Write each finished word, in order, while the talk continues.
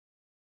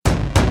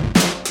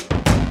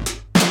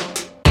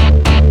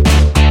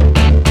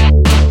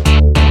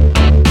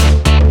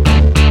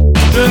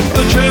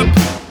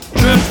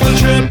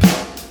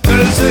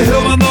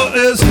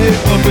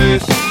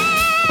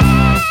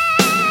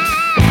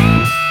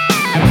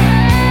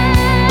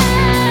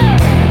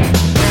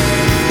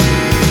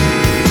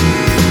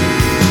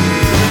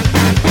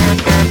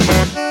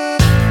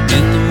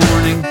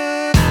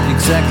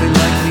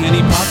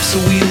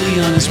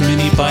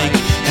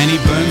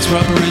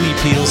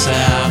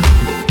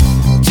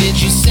did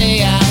you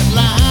say out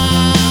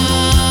loud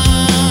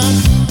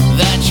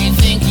that you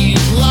think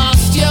you've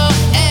lost your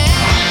head?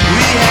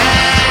 We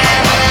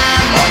have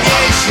an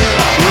obligation,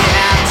 we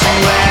have to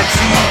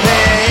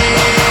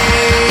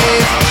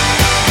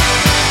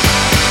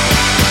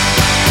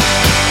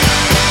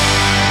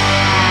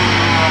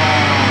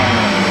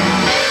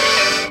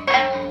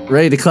pay.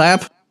 Ready to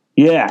clap?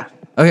 Yeah.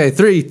 Okay,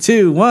 3,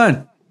 2, 1.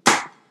 Oops.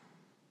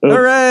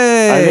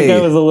 Hooray! I think I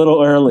was a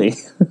little early.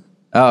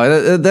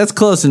 Oh, that's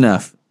close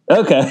enough.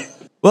 Okay.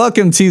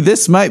 Welcome to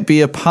This Might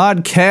Be a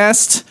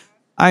Podcast.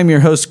 I'm your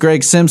host,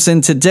 Greg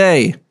Simpson.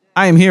 Today,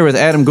 I am here with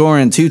Adam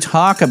Gorin to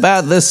talk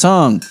about the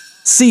song,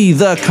 See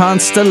the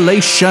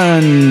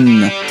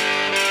Constellation.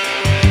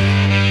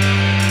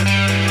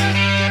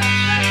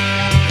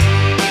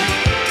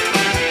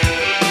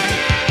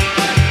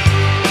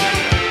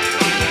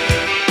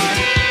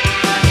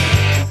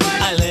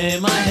 I lay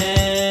my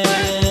head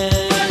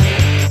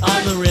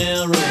on the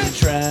railroad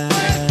track,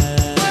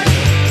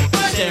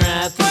 stare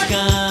at the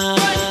sky,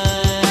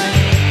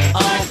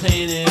 all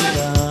painted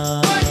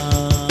up.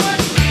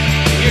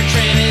 Your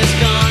train is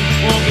gone,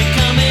 won't be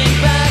coming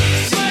back.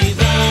 See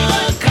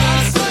the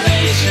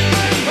constellation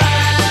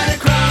right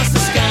across the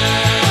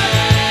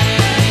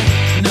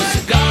sky. No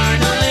cigar,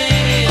 no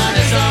lady on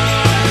his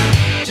arm,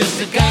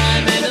 just a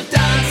guy made of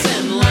dots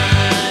and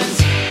lines.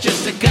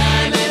 Just a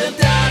guy made of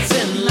dots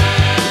and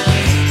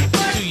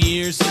lines. 2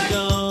 years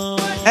ago.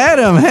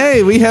 Adam,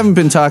 hey, we haven't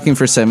been talking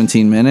for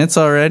 17 minutes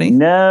already.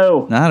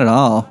 No. Not at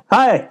all.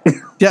 Hi.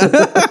 Yeah.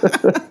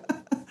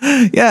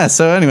 Yeah,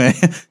 so anyway.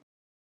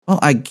 Well,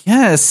 I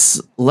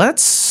guess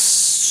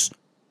let's,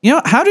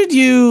 how did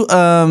you,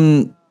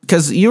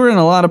 because you were in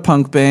a lot of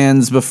punk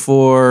bands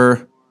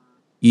before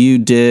you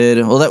did,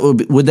 well,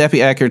 would that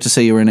be accurate to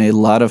say you were in a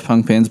lot of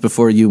punk bands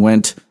before you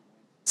went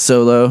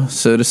solo,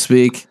 so to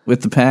speak,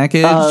 with the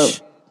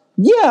package?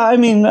 Yeah, I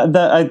mean,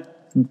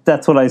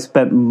 that's what I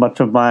spent much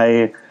of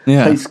my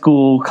high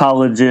school,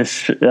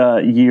 college-ish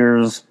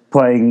years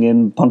playing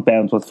in punk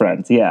bands with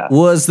friends, yeah.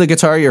 Was the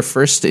guitar your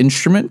first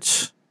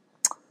instrument?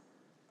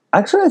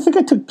 Actually, I think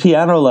I took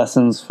piano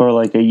lessons for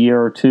like a year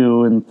or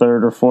two in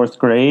third or fourth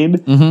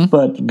grade,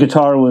 but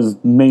guitar was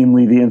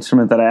mainly the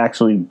instrument that I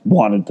actually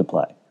wanted to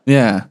play.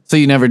 Yeah. So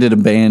you never did a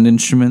band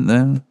instrument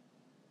then?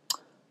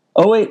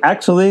 Oh, wait,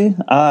 actually,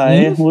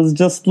 I was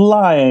just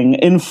lying.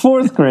 In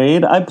fourth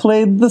grade, I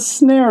played the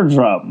snare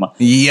drum.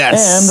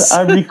 Yes.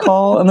 And I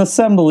recall an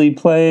assembly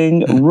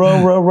playing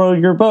Row, Row, Row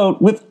Your Boat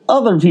with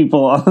other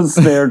people on the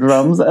snare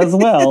drums as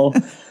well.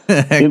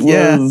 It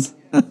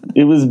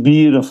was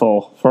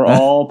beautiful for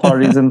all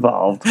parties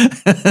involved.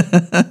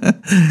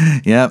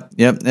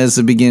 Yep. As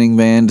a beginning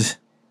band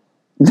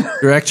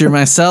director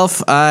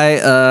myself,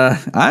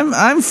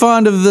 I'm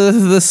fond of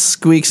the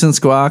squeaks and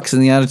squawks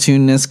and the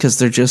out-of-tuneness because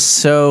they're just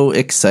so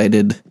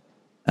excited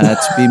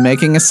to be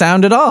making a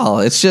sound at all.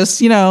 It's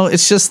just, I'm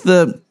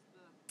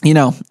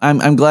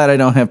glad I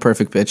don't have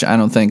perfect pitch. I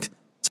don't think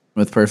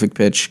someone with perfect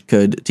pitch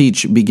could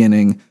teach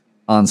beginning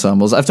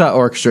ensembles. I've taught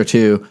orchestra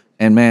too,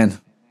 and man,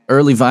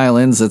 early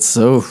violins, it's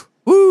so,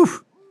 woo.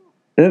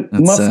 It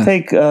must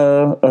take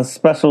a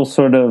special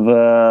sort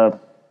of,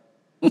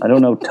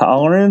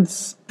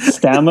 tolerance,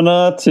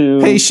 stamina to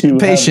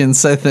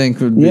patience, I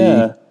think would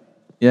be.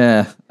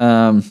 Yeah.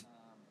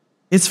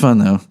 It's fun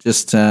though.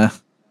 Just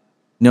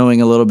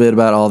knowing a little bit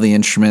about all the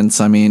instruments.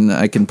 I mean,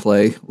 I can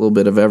play a little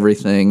bit of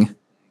everything.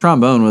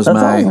 Trombone was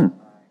my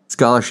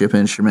scholarship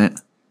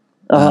instrument.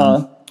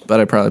 But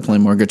I probably play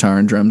more guitar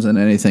and drums than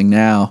anything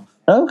now.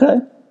 Okay.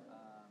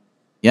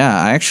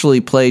 Yeah, I actually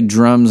played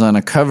drums on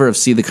a cover of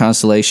See the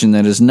Constellation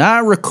that is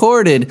not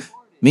recorded.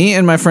 Me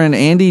and my friend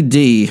Andy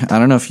D. I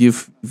don't know if you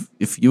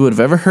would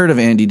have ever heard of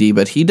Andy D,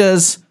 but he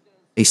does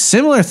a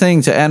similar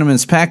thing to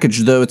Adamant's Package,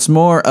 though it's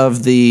more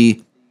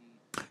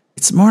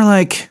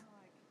like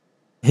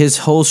his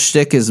whole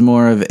shtick is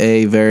more of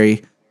a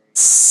very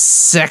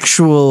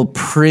sexual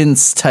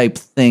Prince type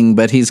thing,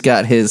 but he's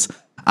got his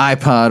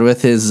iPod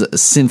with his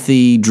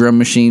synthy drum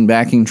machine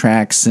backing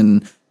tracks,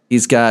 and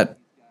he's got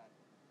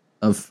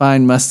a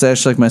fine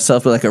mustache like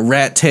myself, but like a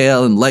rat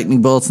tail and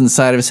lightning bolts in the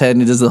side of his head,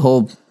 and he does the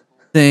whole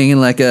thing,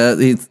 and like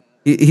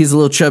he's a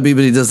little chubby,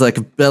 but he does like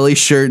a belly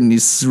shirt and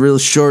these real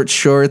short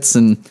shorts.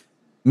 And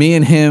me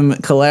and him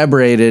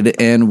collaborated,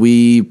 and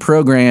we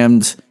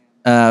programmed.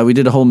 We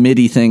did a whole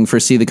MIDI thing for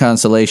See the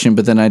Constellation,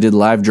 but then I did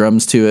live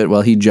drums to it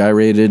while he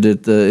gyrated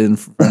in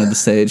front of the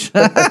stage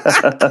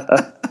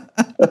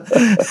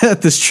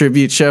at this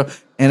tribute show.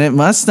 And it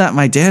must not.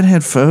 My dad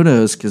had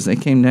photos because they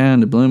came down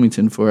to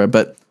Bloomington for it,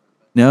 but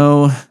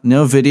no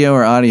video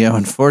or audio,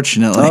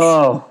 unfortunately.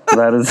 Oh,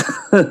 that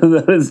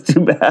is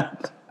too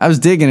bad. I was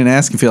digging in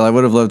Askenfield. I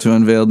would have loved to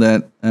unveil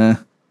that.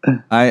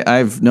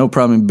 I've no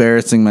problem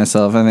embarrassing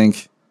myself. I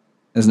think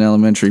as an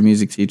elementary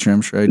music teacher,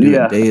 I'm sure I do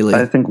it daily.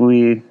 I think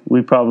we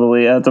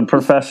probably, as a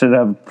profession,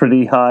 have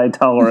pretty high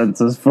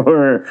tolerances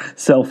for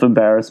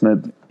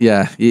self-embarrassment.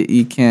 Yeah,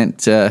 you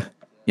can't.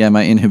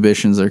 My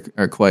inhibitions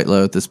are quite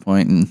low at this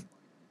point, and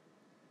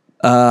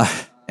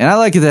I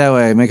like it that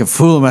way. I make a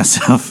fool of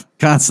myself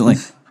constantly.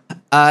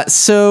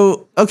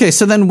 So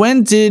then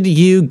when did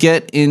you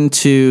get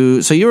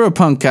into, so you were a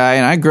punk guy,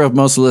 and I grew up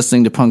mostly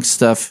listening to punk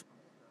stuff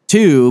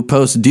too,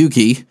 post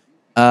Dookie.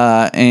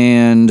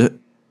 And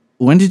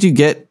when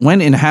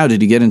and how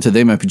did you get into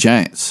They Might Be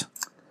Giants?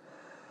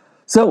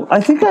 So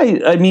I think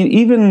I mean,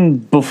 even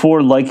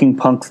before liking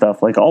punk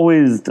stuff, like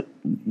always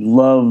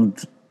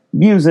loved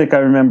music. I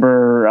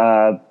remember,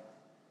 I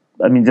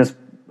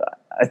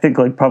think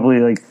like probably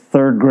like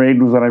third grade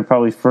was when I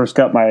probably first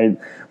got my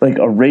like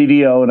a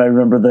radio, and I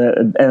remember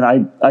and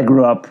I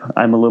grew up.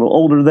 I'm a little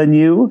older than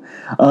you,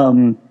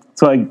 so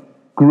I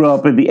grew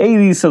up in the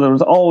 80s. So there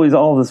was always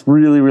all this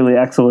really really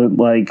excellent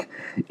like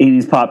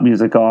 80s pop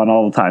music on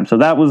all the time. So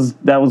that was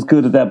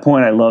good at that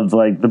point. I loved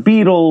like the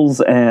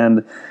Beatles,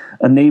 and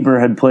a neighbor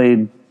had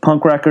played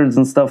punk records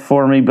and stuff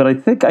for me. But I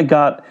think I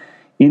got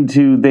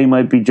into They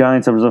Might Be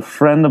Giants. There was a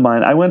friend of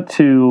mine. I went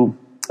to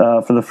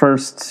for the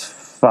first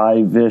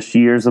 5-ish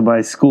years of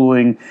my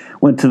schooling,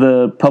 went to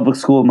the public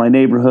school in my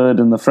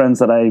neighborhood, and the friends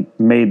that I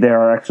made there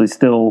are actually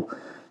still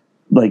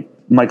like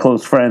my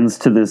close friends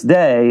to this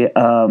day.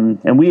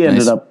 And we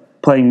ended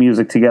up playing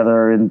music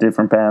together in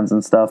different bands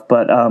and stuff.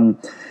 But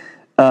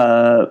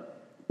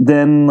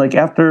then like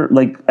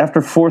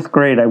after fourth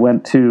grade, I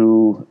went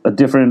to a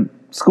different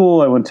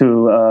school. I went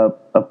to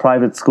a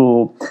private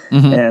school,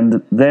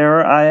 and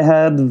there I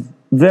had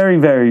very,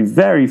 very,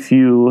 very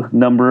few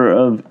number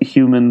of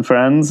human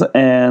friends,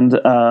 and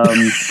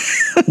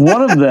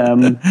one of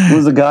them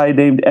was a guy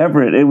named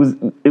Everett.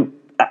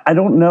 I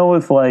don't know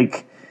if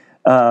like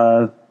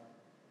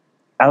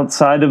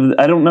outside of,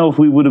 I don't know if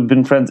we would have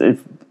been friends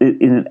if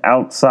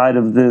outside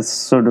of this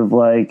sort of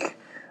like,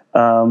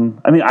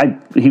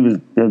 he was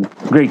a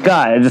great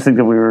guy. I just think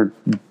that we were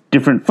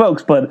different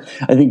folks, but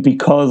I think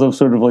because of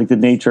sort of like the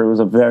nature, it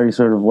was a very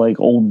sort of like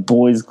old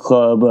boys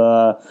club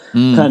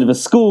kind of a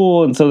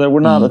school, and so there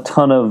were not a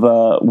ton of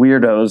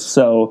weirdos.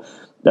 So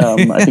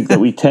I think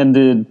that we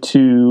tended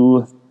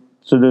to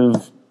sort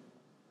of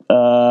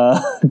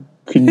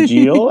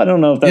congeal. I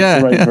don't know if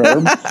that's the right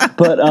verb,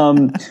 but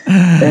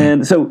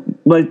and so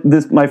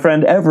my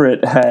friend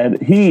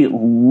Everett he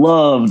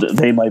loved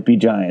They Might Be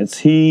Giants.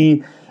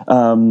 He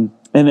and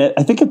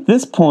I think at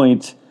this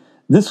point,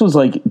 this was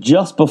like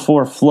just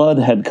before Flood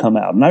had come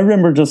out. And I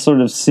remember just sort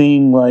of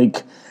seeing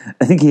like,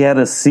 I think he had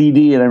a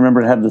CD, and I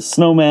remember it had the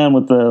snowman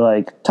with the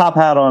like top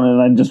hat on it.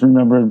 And I just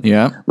remember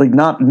like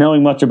not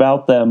knowing much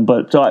about them.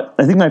 But so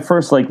I think my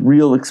first like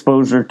real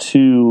exposure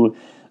to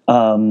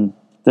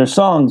their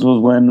songs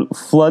was when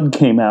Flood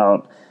came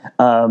out.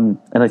 And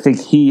I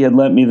think he had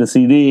lent me the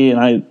CD, and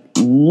I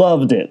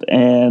loved it.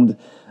 And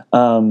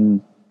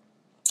so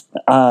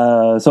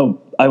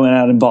I went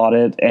out and bought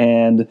it,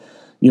 and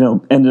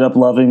ended up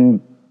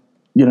loving,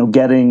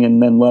 getting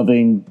and then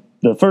loving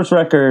the first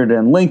record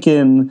and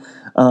Lincoln.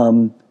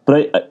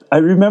 But I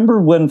remember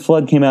when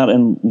Flood came out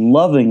and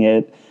loving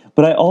it,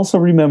 but I also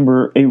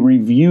remember a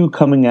review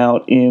coming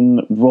out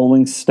in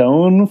Rolling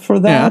Stone for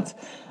that.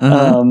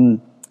 Yeah.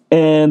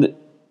 And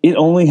it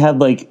only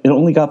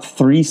got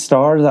 3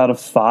 stars out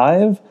of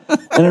 5.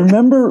 And I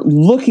remember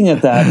looking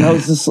at that, and I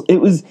was just, it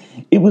was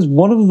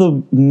one of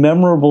the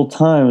memorable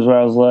times where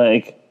I was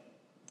like,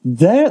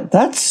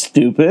 that's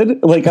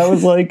stupid. Like I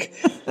was like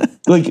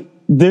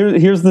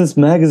here's this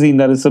magazine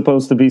that is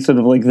supposed to be sort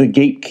of like the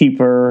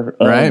gatekeeper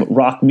of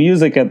rock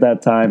music at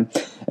that time.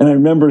 And I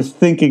remember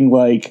thinking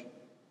like,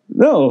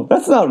 no,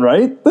 that's not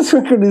right. This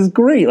record is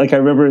great. Like I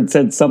remember it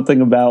said something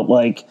about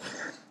like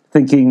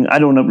thinking, I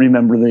don't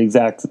remember the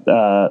exact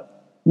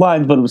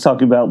lines, but it was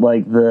talking about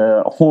like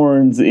the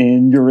horns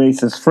in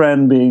Urasa's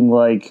Friend being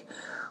like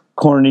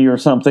corny or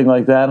something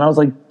like that. And I was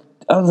like,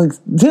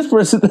 this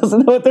person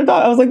doesn't know what they're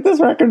talking. I was like, this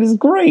record is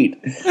great.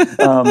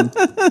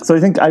 So I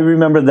think I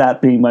remember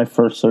that being my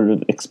first sort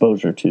of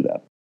exposure to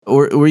that.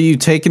 Were you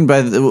taken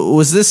by,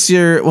 was this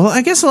your, well,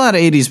 I guess a lot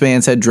of 80s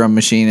bands had drum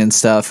machine and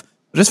stuff,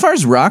 but as far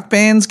as rock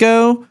bands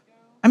go,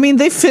 I mean,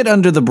 they fit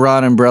under the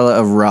broad umbrella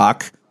of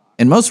rock,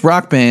 and most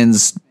rock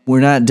bands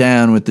were not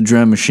down with the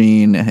drum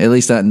machine, at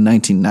least not in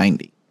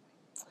 1990.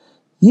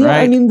 Yeah,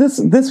 right? I mean,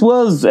 this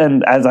was,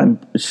 and as I'm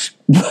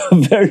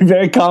very,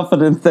 very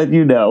confident that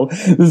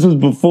this was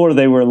before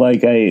they were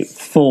like a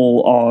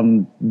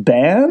full-on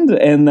band,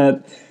 and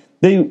that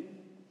they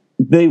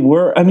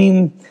were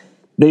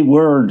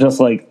just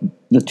like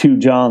the two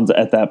Johns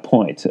at that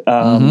point.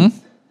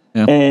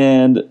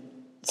 And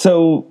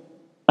so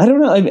I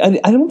don't know.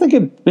 I don't think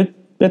it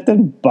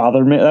didn't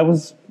bother me.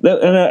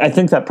 And I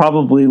think that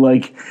probably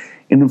like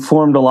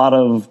informed a lot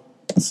of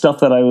stuff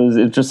that I was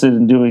interested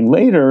in doing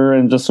later,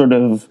 and just sort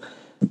of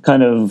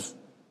kind of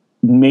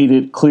made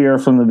it clear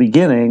from the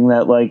beginning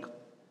that like,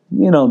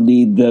 you don't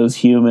need those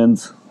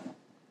humans.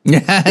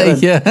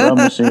 Yeah. Drum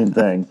machine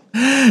thing.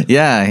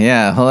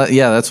 Yeah. Well,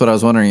 yeah. That's what I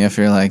was wondering, if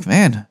you're like,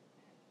 man,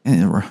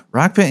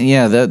 rock band.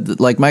 Yeah.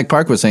 That, like Mike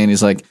Park was saying,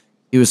 he's like,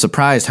 he was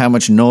surprised how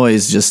much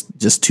noise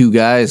just 2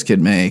 guys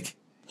could make.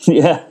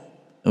 Yeah.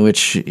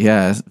 Which,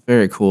 yeah,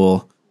 very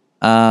cool.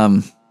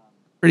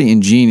 Pretty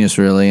ingenious,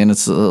 really, and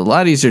it's a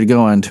lot easier to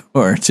go on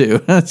tour too.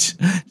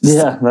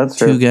 Yeah, that's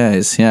true. 2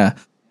 guys, yeah.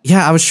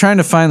 Yeah, I was trying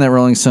to find that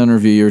Rolling Stone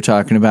review you were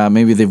talking about.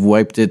 Maybe they've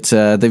wiped it.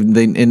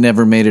 It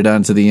never made it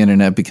onto the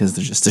internet because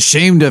they're just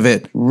ashamed of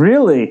it.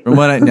 Really? From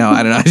what I don't know.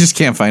 I just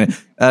can't find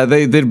it.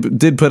 They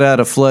did put out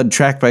a Flood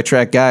track by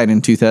track guide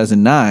in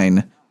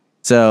 2009.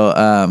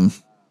 So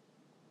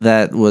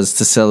that was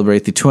to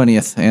celebrate the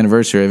 20th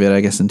anniversary of it,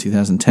 I guess, in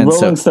 2010.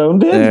 Rolling Stone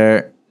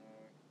did?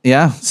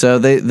 Yeah, so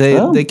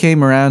they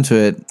came around to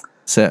it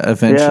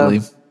eventually.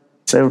 Yeah,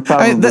 they were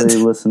probably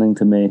listening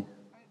to me.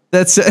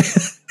 That's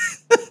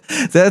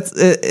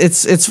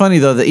it's funny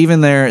though that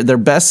even their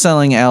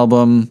best-selling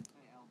album,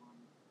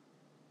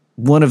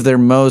 one of their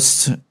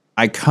most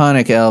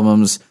iconic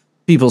albums,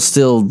 people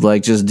still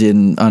like just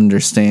didn't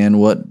understand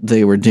what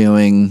they were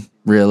doing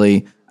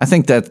really. I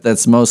think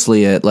that's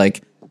mostly it.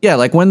 Like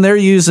when they're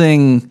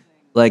using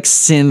like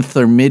synth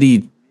or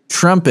MIDI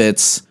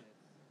trumpets,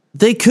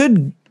 they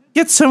could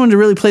get someone to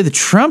really play the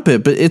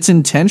trumpet, but it's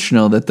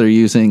intentional that they're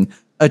using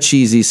a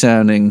cheesy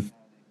sounding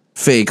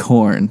fake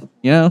horn,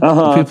 you know?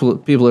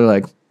 People are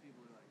like,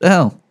 the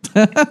hell?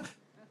 You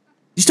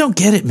just don't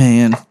get it,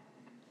 man.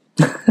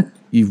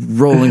 You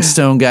Rolling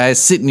Stone guys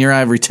sit in your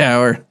ivory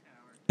tower.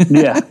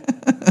 Yeah.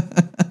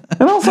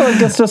 And also, I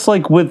guess just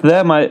like with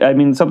them, I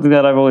mean, something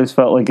that I've always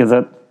felt like is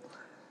that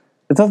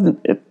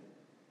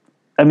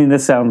I mean,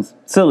 this sounds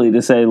silly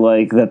to say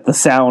like that the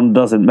sound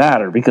doesn't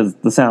matter, because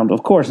the sound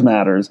of course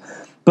matters.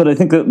 But I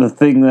think that the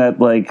thing that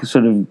like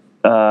sort of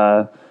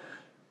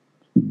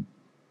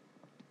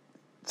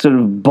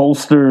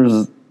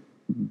bolsters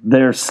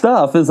their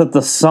stuff is that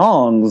the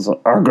songs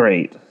are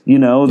great, you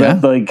know,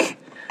 that like,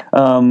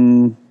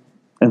 and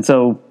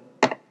so,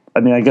 I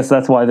mean, I guess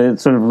that's why it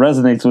sort of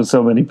resonates with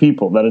so many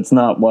people, that it's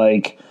not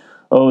like,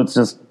 oh, it's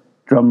just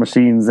drum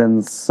machines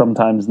and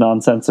sometimes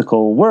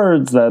nonsensical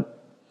words. That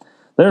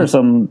there are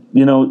some,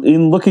 you know,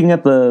 in looking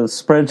at the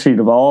spreadsheet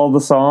of all the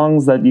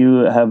songs that you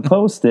have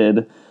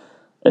posted,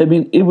 I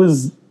mean, it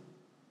was,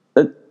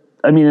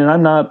 I mean, and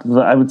I'm not,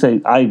 I would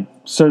say, I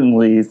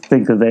certainly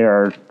think that they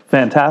are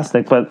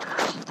fantastic, but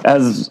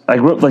as I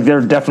grew up, like, there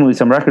are definitely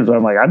some records where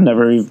I'm like, I've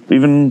never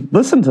even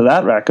listened to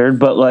that record,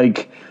 but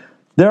like,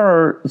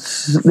 there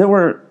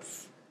were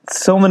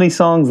so many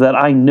songs that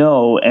I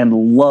know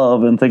and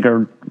love and think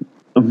are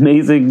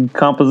amazing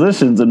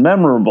compositions and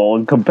memorable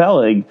and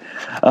compelling,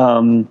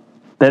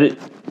 that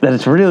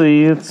it's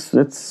really, it's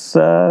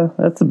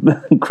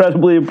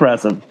incredibly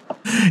impressive.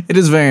 It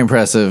is very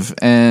impressive.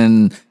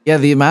 And yeah,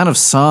 the amount of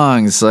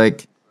songs,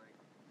 like,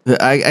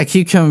 I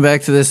keep coming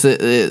back to this.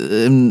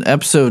 In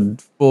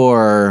episode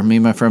 4, me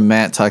and my friend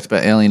Matt talked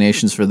about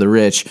Alienations for the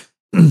Rich.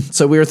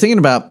 So we were thinking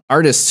about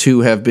artists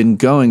who have been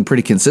going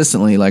pretty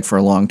consistently, like for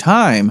a long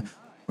time.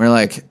 We're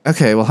like,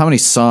 okay, well, how many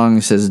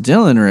songs has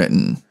Dylan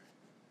written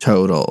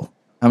total?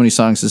 How many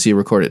songs has he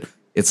recorded?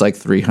 It's like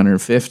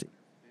 350.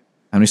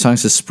 How many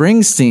songs has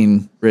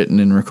Springsteen written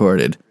and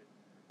recorded?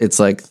 It's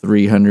like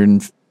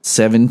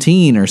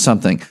 317 or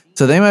something.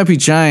 So they might be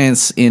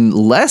giants in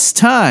less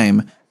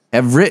time,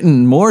 have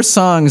written more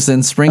songs than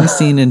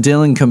Springsteen and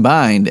Dylan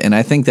combined, and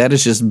I think that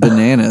is just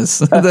bananas.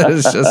 That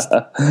is just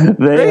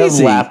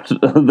crazy.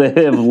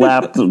 They have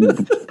lapped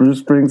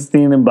Bruce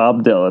Springsteen and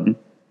Bob Dylan.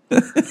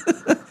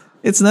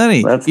 It's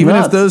nutty. That's Even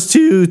nuts. if those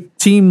two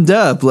teamed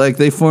up, like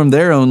they formed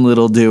their own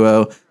little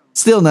duo,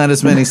 still not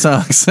as many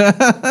songs.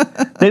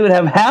 They would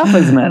have half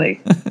as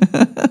many.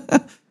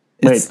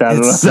 Wait, I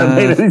don't know if that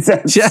made any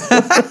sense.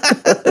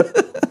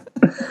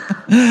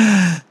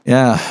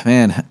 Yeah,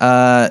 man.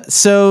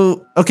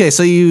 So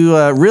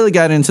you really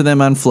got into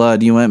them on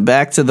Flood. You went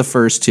back to the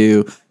first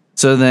two.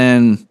 So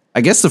then I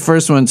guess the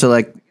first one to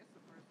like,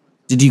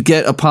 did you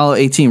get Apollo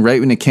 18 right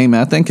when it came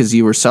out then? Because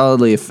you were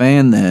solidly a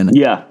fan then.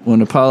 Yeah.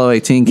 When Apollo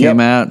 18 came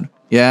out.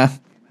 Yeah.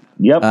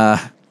 Yep.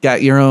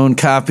 Got your own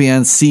copy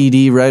on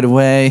CD right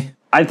away.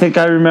 I think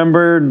I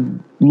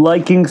remembered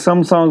liking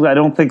some songs. I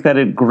don't think that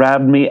it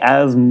grabbed me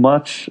as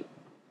much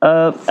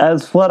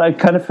as Flood. I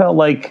kind of felt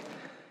like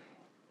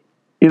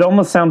it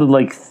almost sounded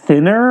like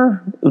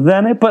thinner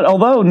than it. But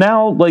although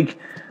now, like,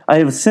 I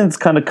have since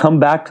kind of come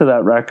back to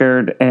that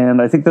record,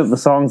 and I think that the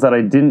songs that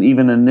I didn't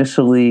even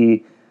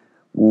initially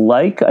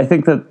like, I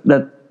think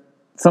that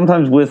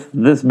sometimes with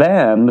this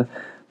band,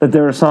 that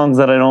there are songs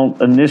that I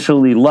don't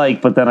initially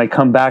like, but then I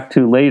come back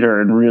to later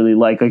and really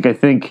like. Like, I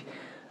think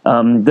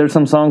there's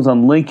some songs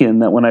on Lincoln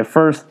that when I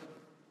first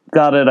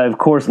got it, I of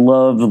course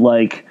loved,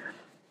 like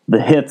the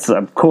hits,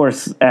 of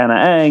course, Anna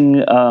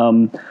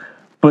Ang,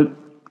 but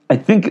I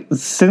think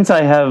since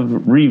I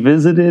have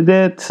revisited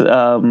it,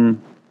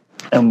 and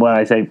when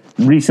I say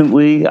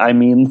recently, I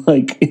mean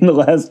like in the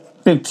last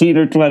 15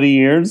 or 20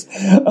 years.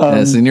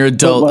 Yes, in your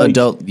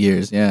adult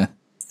years, yeah.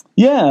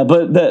 Yeah,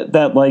 but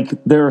that like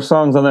there are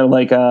songs on there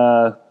like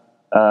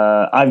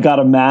I've Got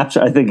a Match,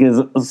 I think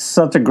is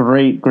such a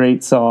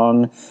great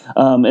song.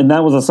 And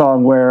that was a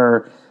song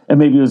where, and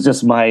maybe it was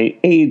just my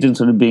age and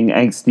sort of being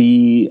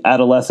angsty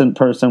adolescent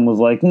person was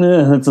like,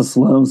 nah, it's a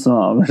slow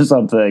song or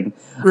something.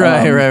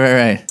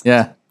 Right.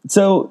 Yeah.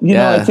 So, you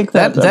know, I think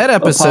that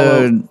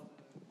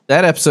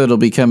episode will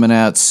be coming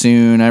out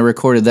soon. I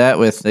recorded that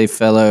with a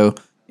fellow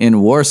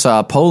in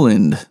Warsaw,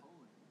 Poland.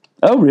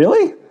 Oh,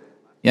 really?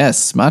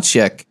 Yes,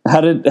 Maciek.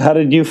 How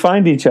did you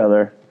find each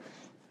other?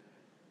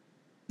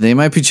 They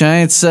Might Be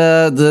Giants,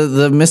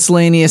 the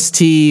Miscellaneous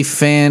Tea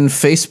fan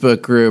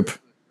Facebook group.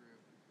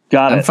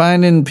 Got I'm it.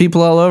 finding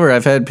people all over.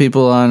 I've had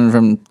people on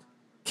from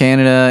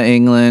Canada,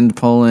 England,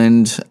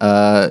 Poland,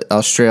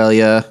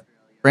 Australia.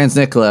 Franz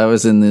Nikola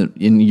was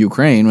in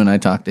Ukraine when I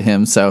talked to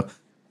him, so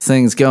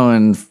things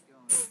going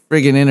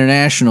friggin'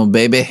 international,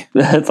 baby.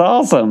 That's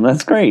awesome.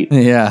 That's great.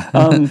 Yeah.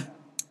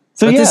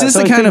 So But yeah, this is so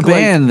the I kind of think,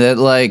 band that,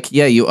 like,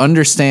 yeah, you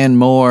understand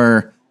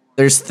more.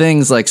 There's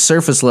things like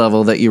surface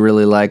level that you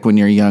really like when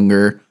you're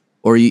younger,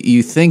 or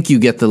you think you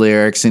get the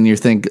lyrics and you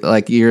think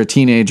like you're a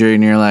teenager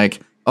and you're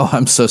like, oh,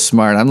 I'm so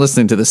smart. I'm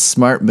listening to this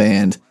smart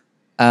band.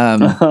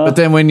 But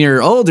then when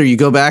you're older, you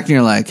go back and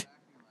you're like,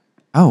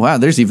 oh, wow,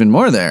 there's even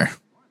more there.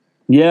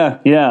 Yeah.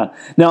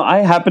 Now, I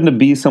happen to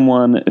be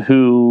someone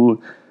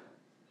who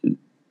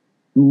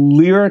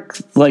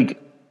lyrics,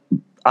 like,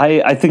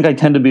 I think I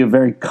tend to be a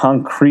very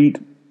concrete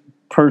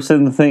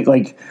person. Think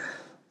like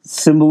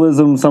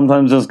symbolism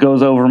sometimes just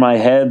goes over my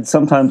head.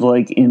 Sometimes,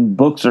 like in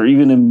books or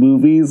even in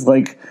movies,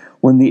 like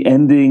when the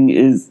ending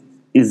is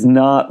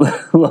not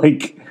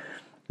like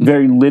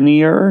very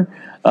linear.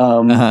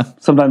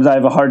 Sometimes I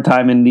have a hard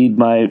time and need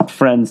my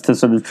friends to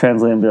sort of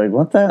translate and be like,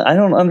 what the? I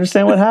don't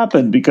understand what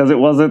happened because it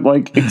wasn't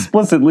like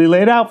explicitly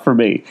laid out for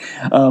me.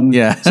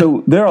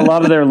 So there are a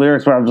lot of their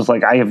lyrics where I'm just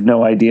like, I have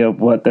no idea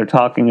what they're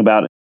talking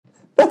about.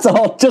 That's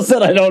all. Just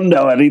that I don't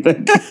know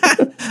anything.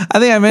 I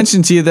think I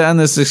mentioned to you that on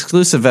this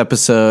exclusive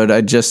episode I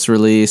just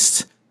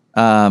released,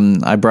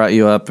 I brought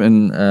you up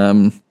and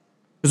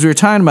because we were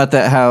talking about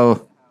that,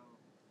 how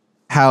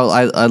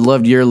I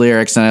loved your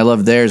lyrics and I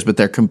love theirs, but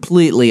they're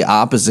completely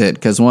opposite.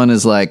 Because one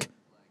is like,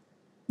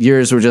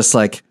 yours were just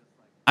like,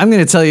 I'm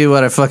going to tell you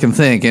what I fucking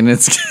think, and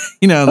it's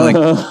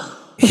like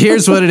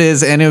here's what it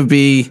is, and it would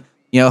be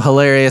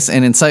hilarious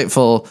and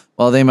insightful.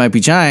 While They Might Be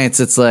Giants,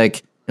 it's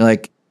like you're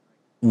like,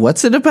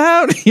 what's it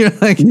about? You're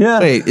like,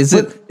 wait, is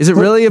it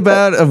really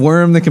about a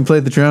worm that can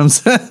play the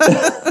drums?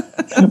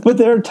 But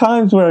there are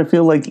times where I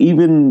feel like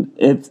even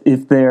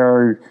if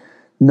they're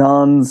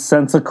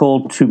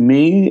nonsensical to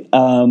me,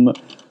 that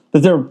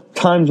there are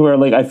times where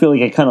like I feel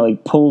like it kind of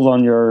like pulls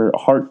on your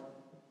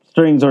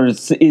heartstrings, or it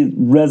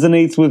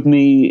resonates with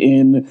me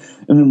in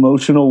an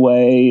emotional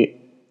way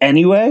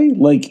anyway.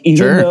 Like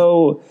even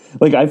though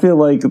like I feel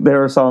like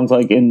there are songs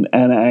like in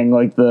Anang,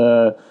 like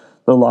the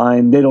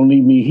line, they don't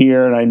need me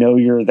here and I know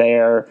you're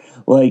there,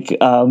 like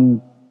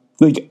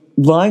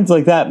lines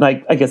like that, and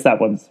I guess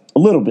that one's a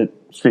little bit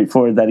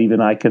straightforward, that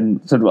even I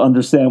can sort of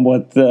understand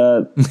what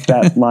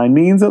that line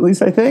means, at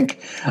least I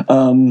think.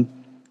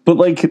 But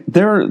like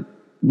there are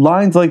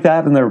lines like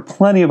that, and there are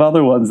plenty of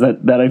other ones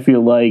that I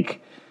feel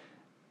like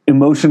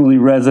emotionally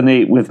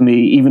resonate with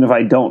me, even if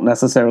I don't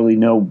necessarily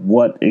know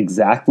what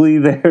exactly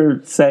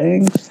they're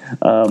saying.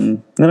 I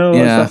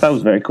thought that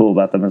was very cool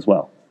about them as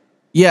well.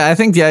 Yeah, I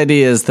think the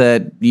idea is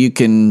that you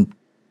can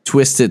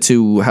twist it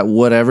to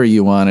whatever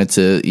you want it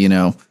to,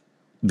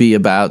 be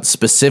about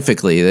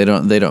specifically. They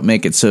don't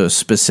make it so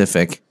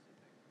specific.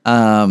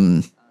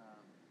 But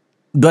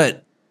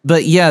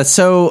yeah,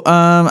 so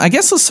I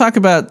guess let's talk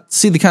about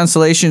See the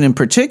Constellation in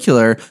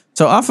particular.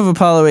 So off of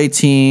Apollo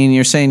 18,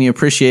 you're saying you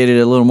appreciated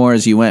it a little more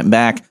as you went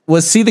back.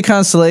 Was See the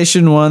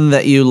Constellation one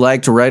that you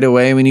liked right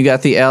away when you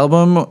got the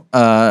album?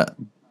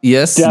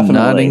 Yes, definitely.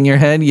 Nodding your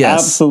head.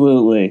 Yes,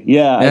 absolutely.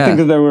 Yeah, I think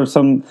that there were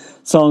some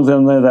songs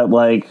in there that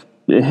like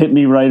it hit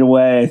me right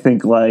away. I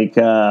think like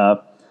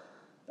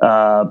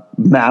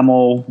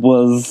Mammal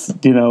was,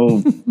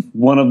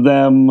 one of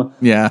them.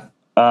 Yeah.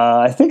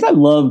 I think I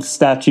loved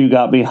Statue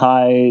Got Me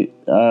High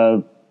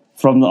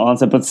from the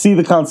onset, but See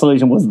the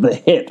Constellation was the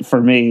hit for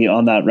me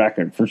on that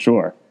record for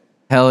sure.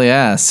 Hell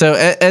yeah! So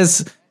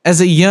as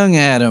a young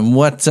Adam,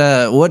 what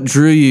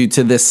drew you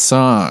to this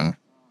song?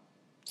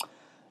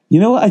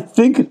 I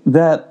think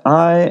that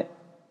I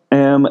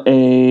am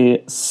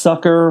a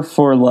sucker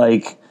for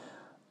like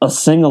a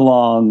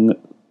sing-along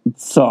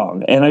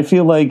song, and I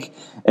feel like,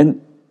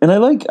 and I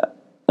like,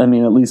 at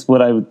least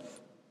what I would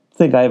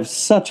think, I have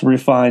such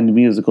refined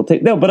musical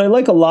taste. No, but I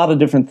like a lot of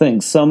different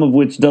things, some of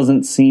which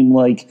doesn't seem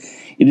like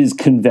it is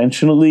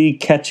conventionally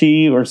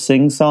catchy or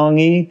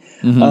sing-songy.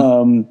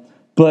 Mm-hmm.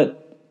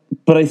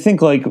 But I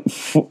think like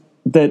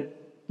that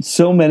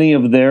so many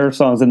of their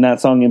songs, and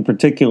that song in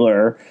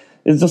particular,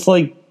 is just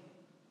like,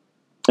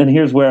 and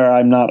here's where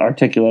I'm not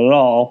articulate at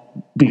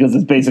all, because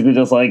it's basically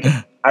just like,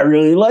 I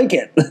really like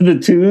it. The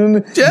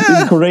tune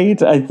is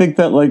great. I think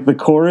that like the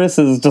chorus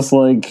is just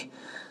like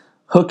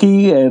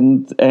hooky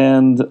and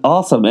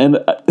awesome.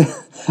 And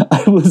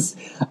I was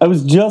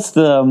just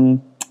sort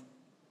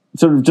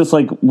of just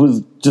like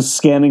was just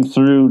scanning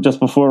through just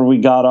before we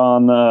got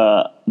on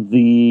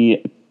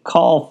the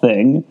call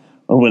thing,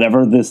 or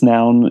whatever this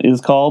noun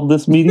is called,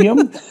 this medium.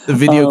 The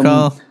video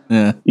call?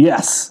 Yeah.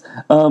 Yes.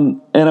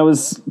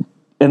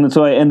 And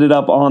so I ended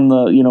up on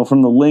the,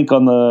 from the link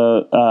on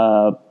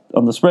the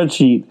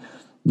spreadsheet,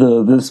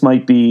 this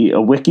might be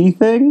a wiki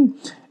thing.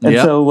 And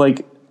so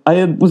like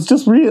was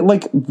just reading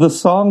like the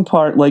song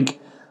part, like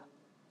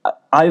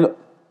I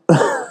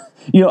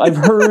I've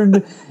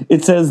heard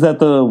it says that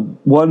the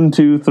 1,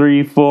 2,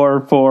 3,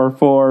 4, 4,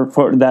 4,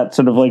 4, that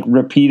sort of like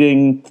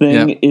repeating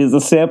thing Yep. is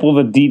a sample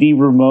of a Dee Dee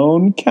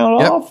Ramone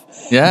count off.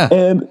 Yeah.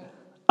 And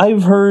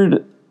I've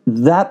heard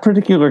that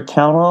particular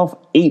count off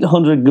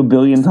 800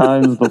 gabillion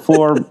times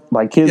before.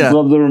 My kids Yeah.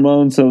 love the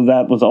Ramones, so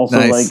that was also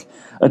Nice. like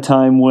a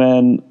time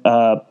when,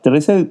 did I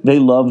say they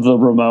love the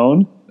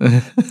Ramone?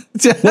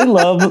 They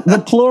love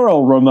the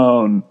plural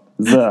Ramone.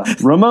 The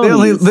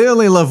Ramones. They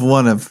only love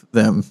one of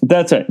them.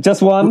 That's right.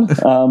 Just one.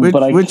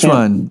 Which can't-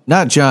 one?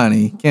 Not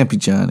Johnny. Can't be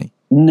Johnny.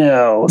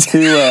 No, too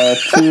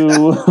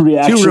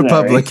reactionary. Too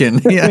Republican.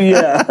 Yeah.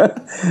 Yeah.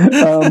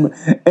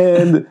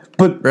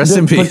 But Rest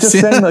in But peace. just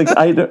saying, like,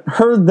 I'd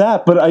heard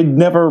that, but I'd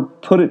never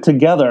put it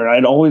together.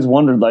 I'd always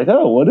wondered, like,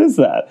 oh, what is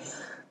that?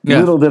 Yeah.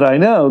 Little did I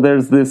know,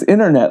 there's this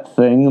internet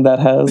thing that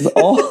has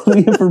all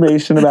the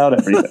information about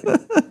everything.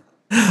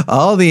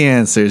 All the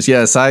answers.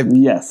 Yes, I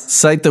Yes.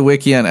 cite the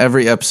wiki on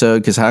every episode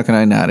because how can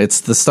I not?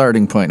 It's the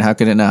starting point. How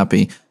can it not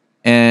be?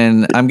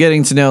 And I'm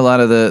getting to know a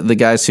lot of the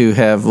guys who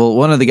have, well,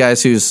 one of the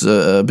guys who's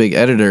a big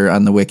editor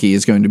on the wiki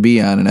is going to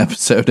be on an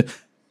episode.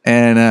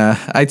 And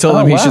I told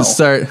him he wow.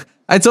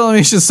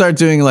 should start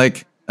doing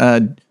like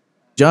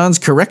John's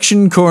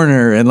correction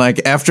corner. And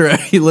like after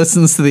he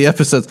listens to the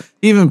episodes,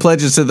 he even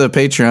pledges to the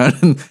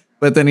Patreon.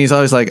 But then he's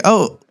always like,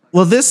 oh,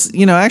 well, this,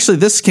 actually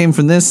this came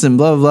from this and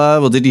blah, blah.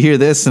 Well, did you hear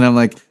this? And I'm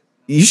like,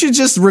 you should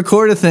just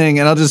record a thing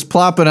and I'll just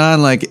plop it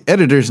on like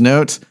editor's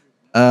note.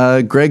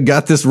 Greg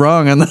got this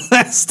wrong on the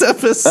last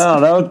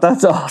episode. Oh,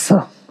 that's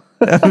awesome.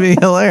 That'd be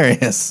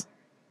hilarious.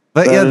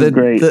 But That yeah, is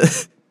great.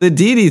 the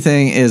Dee Dee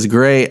thing is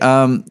great.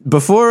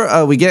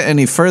 Before we get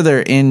any further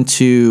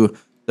into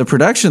the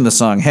production of the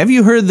song, have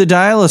you heard the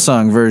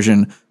Dial-A-Song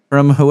version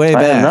from Way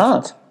I Back? have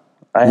not.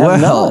 I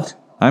have not.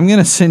 I'm going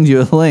to send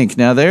you a link.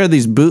 Now, there are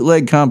these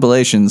bootleg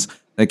compilations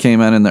that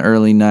came out in the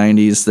early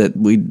 90s that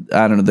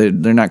I don't know,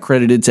 they're not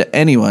credited to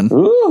anyone.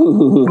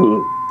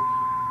 Ooh.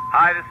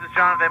 Hi, this is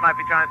John. They Might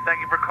Be Giants. Thank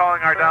you for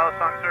calling our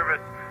Dial-A-Song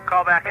service.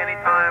 Call back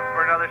anytime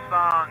for another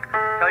song.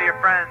 Tell your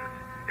friends.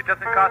 It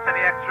doesn't cost any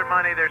extra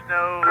money. There's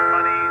no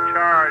money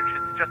charge.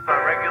 It's just a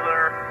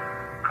regular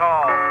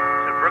call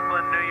to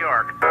Brooklyn, New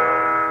York. So if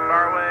it's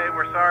far away,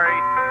 we're sorry.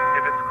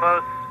 If it's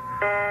close,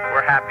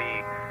 we're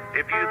happy.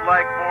 If you'd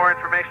like more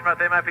information about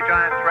They Might Be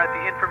Giants, we're at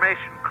the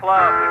Information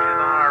Club, which is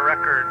on our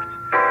records.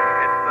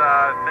 It's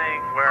a thing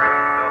where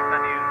they'll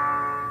send you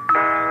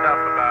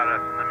stuff about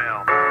us in the mail.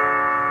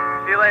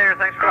 See you later.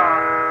 Thanks for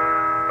calling.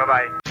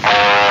 Bye-bye.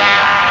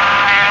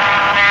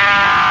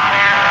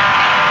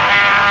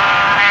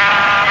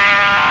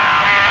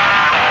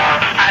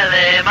 I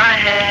lay my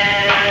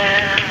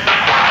head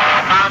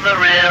on the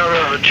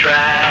railroad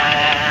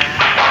track,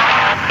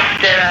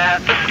 stare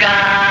at the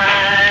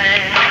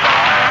sky,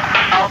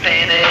 all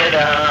painted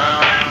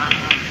up.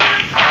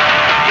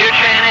 Your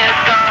train is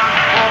gone,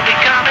 won't be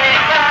coming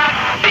back.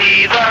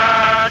 See the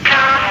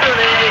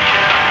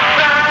constellation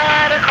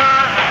right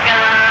across the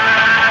sky.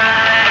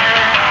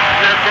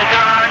 Just a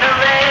garden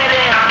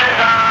lady on his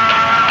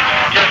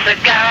arm, just a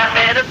guy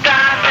made of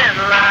dots and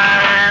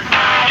lines,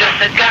 just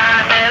a guy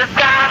made of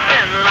dots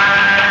and lines.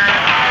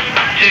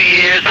 2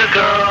 years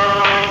ago,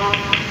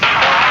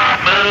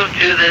 moved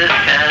to this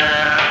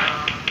town.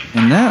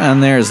 And that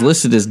on there is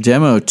listed as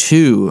demo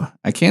 2.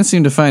 I can't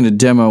seem to find a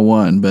demo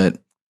 1, but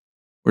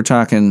we're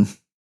talking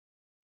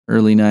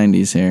early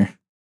 90s here.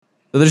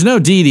 So there's no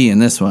Dee Dee in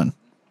this one.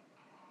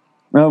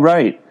 Oh,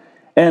 right.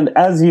 And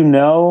as you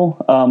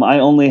know, I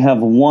only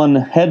have one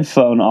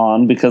headphone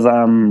on because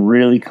I'm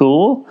really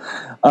cool.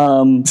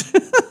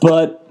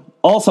 But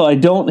also, I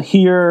don't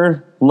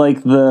hear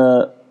like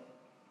the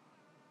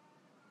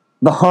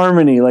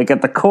harmony like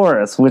at the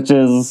chorus, which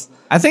is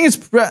I think it's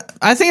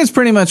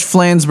pretty much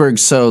Flansburgh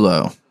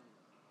solo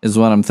is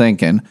what I'm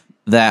thinking.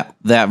 That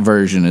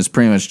version is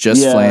pretty much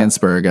just Yeah.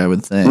 Flansburgh, I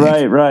would think.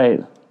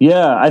 right.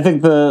 Yeah, I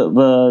think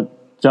the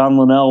John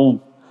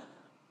Linnell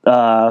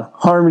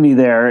harmony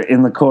there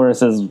in the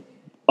chorus is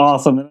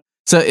awesome.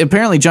 So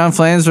apparently John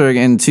Flansburgh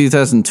in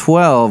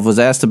 2012 was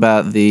asked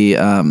about the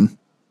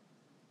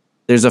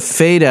there's a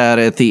fade out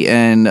at the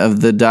end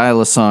of the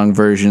Dial-A-Song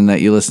version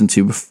that you listened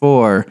to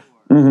before.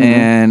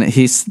 And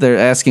they're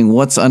asking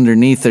what's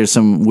underneath. There's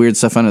some weird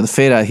stuff under the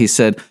fade out. He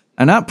said,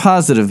 I'm not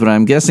positive, but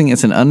I'm guessing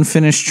it's an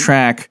unfinished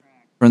track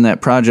from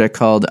that project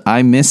called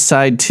I Miss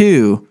Side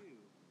 2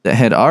 that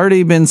had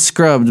already been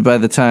scrubbed by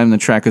the time the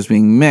track was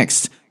being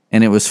mixed,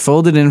 and it was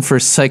folded in for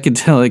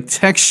psychedelic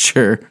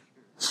texture.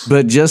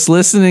 But just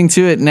listening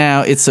to it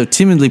now, it's so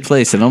timidly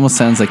placed, it almost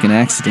sounds like an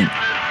accident. All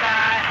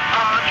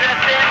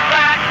dressed in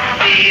black,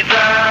 see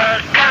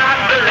the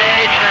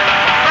constellation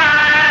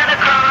right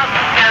across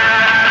the sky.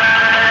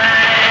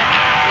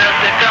 Just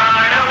a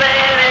garden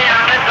lady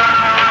on his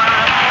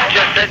arm,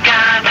 just a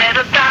guy made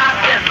of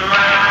dots and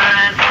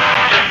lines,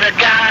 just a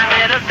guy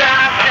made of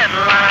dots and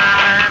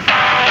lines,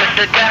 just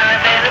a guy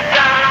made of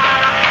dots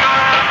and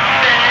lines.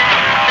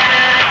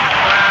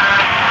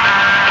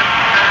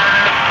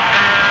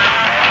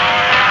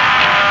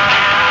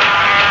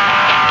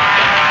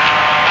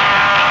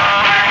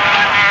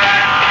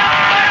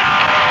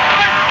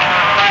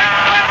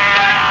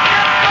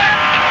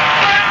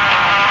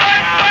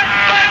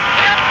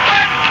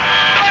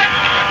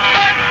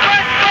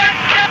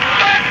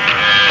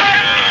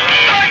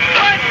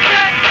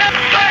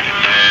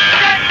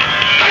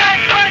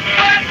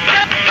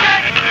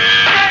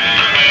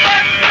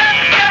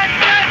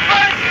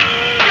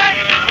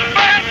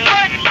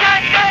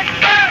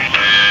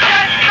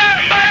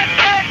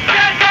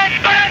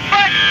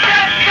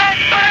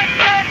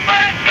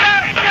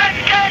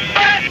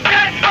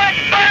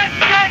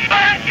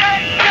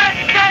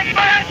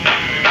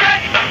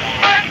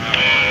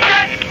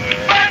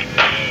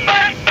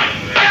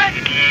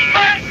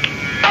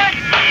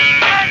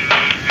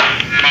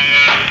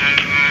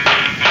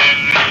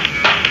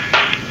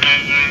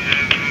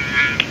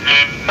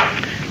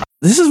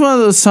 This is one of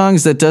those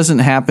songs that doesn't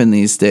happen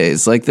these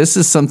days. Like, this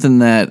is something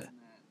that,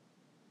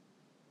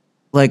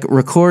 like,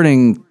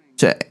 recording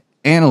to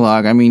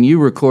analog, I mean,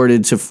 you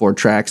recorded to 4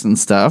 tracks and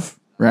stuff,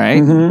 right?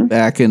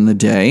 Back in the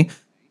day.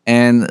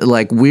 And,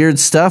 like, weird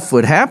stuff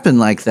would happen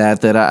like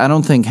that I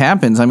don't think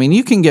happens. I mean,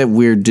 you can get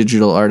weird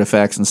digital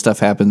artifacts and stuff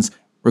happens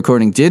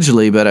recording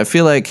digitally, but I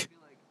feel like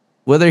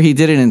whether he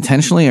did it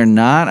intentionally or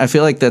not, I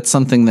feel like that's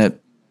something that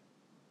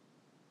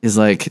is,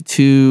 like,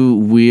 too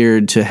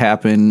weird to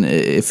happen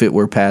if it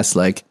were past,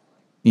 like,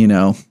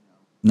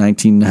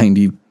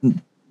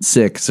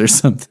 1996 or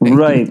something.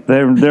 Right.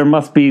 There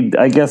must be,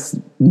 I guess,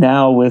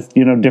 now with,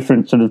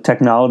 different sort of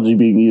technology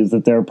being used,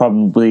 that there are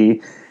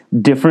probably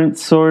different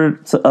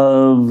sorts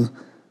of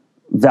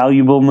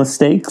valuable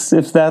mistakes,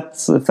 if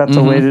that's a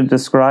way to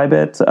describe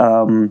it.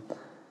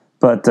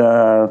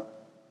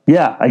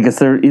 Yeah, I guess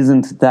there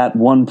isn't that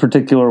one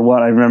particular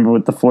one. I remember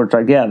with the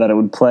 4-track, that it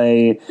would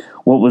play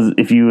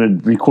if you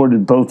had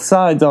recorded both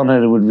sides on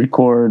it, it would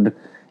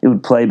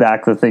play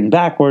back the thing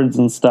backwards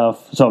and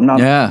stuff. So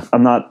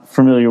I'm not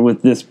familiar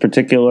with this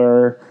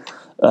particular,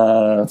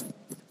 sort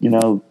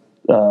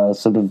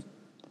of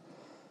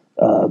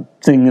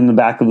thing in the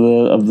back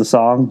of the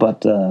song,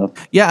 but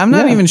I'm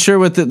not even sure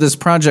what this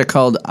project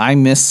called I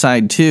Miss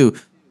Side 2.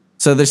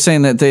 So they're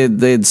saying that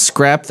they'd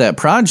scrapped that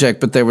project,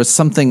 but there was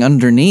something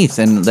underneath,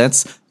 and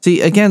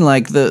again,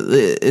 like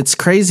it's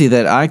crazy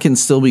that I can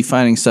still be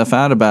finding stuff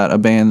out about a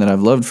band that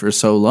I've loved for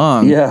so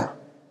long. Yeah.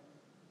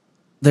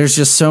 There's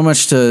just so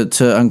much to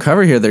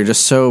uncover here. They're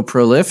just so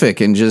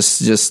prolific, and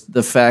just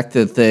the fact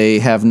that they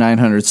have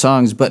 900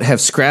 songs but have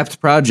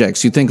scrapped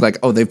projects. You think like,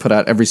 oh, they've put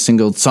out every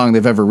single song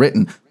they've ever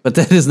written, but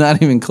that is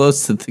not even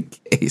close to the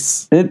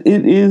case. It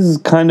is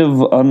kind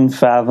of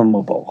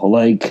unfathomable.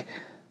 Like,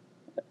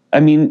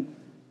 I mean,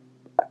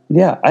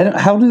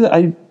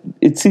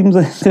 it seems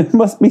like there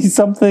must be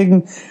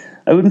something,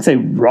 I wouldn't say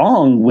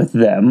wrong with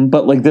them,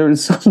 but like there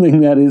is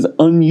something that is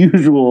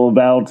unusual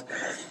about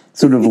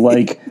sort of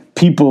like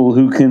people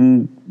who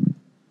can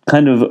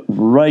kind of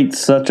write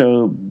such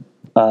a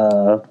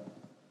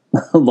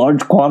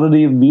large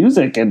quantity of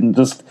music and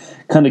just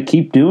kind of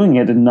keep doing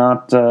it and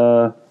not,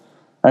 I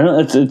don't know,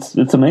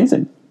 it's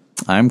amazing.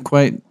 I'm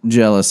quite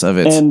jealous of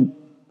it. And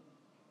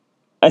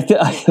I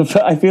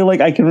feel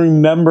like I can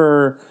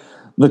remember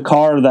the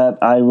car that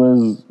I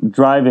was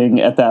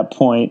driving at that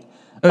point.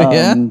 Oh,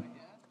 yeah?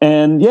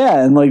 And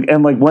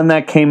like when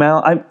that came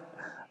out, I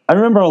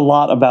remember a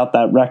lot about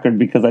that record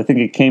because I think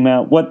it came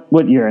out,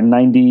 what year, in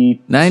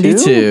 92?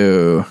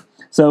 92.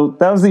 So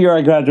that was the year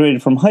I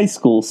graduated from high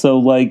school. So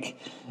like,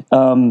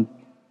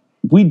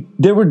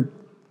 there were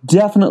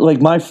definitely,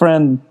 like my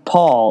friend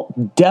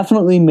Paul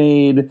definitely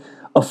made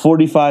a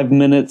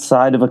 45-minute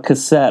side of a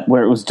cassette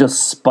where it was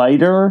just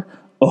Spider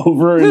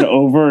over and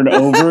over and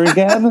over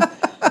again.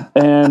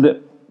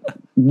 And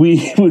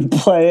we would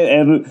play it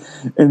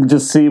and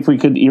just see if we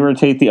could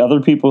irritate the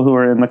other people who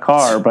were in the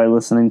car by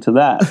listening to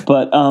that.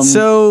 But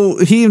so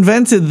he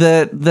invented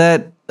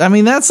that. I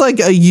mean, that's like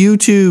a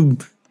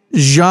YouTube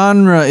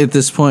genre at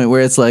this point,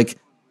 where it's like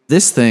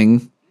this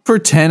thing for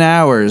 10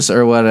 hours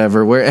or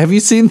whatever. Where have you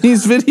seen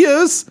these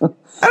videos?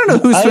 I don't know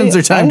who spends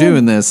their time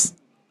doing this.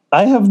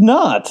 I have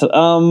not.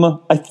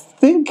 I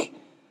think.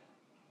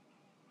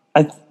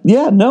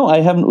 No,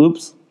 I haven't.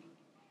 Oops.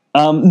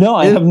 No,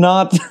 I have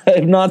not. I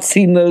have not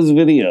seen those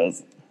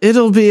videos.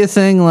 It'll be a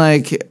thing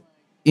like,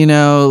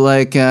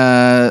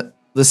 The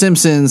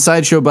Simpsons,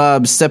 Sideshow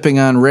Bob stepping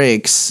on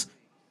rakes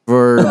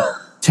for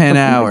 10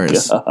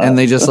 hours, and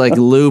they just like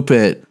loop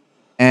it,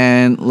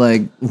 and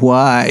like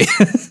why?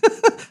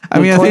 I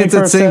mean, I think it's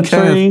that same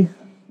kind of.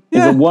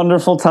 It's a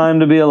wonderful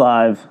time to be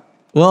alive.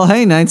 Well,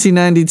 hey,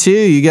 1992,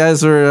 you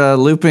guys were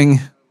looping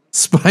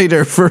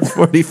Spider for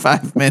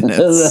 45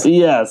 minutes.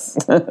 Yes.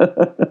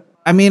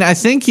 I mean, I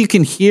think you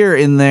can hear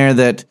in there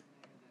that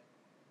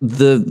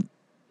the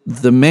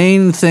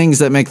main things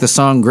that make the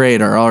song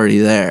great are already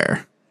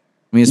there.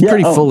 I mean, it's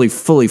pretty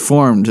fully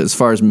formed as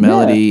far as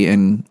melody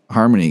and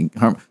harmony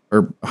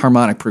or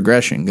harmonic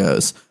progression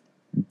goes.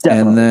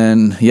 Definitely. And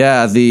then,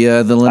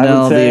 the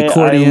Linnell, the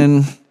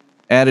accordion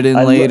added in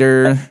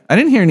later. I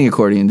didn't hear any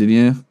accordion, did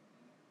you?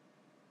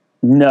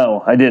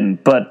 No, I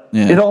didn't. But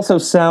it also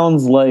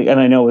sounds like, and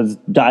I know it's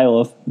dial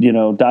a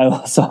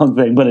song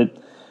thing, but it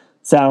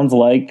sounds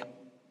like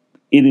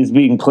it is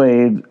being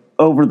played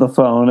over the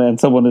phone and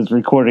someone is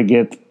recording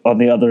it on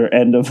the other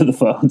end of the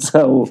phone.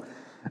 So,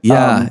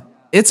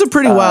 it's a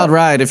pretty wild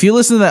ride. If you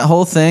listen to that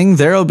whole thing,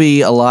 there'll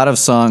be a lot of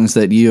songs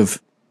that you've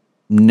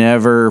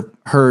never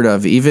heard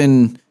of.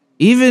 Even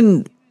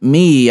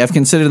me, I've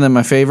considered them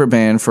my favorite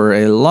band for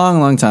a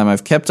long, long time.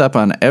 I've kept up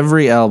on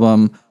every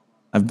album.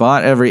 I've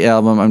bought every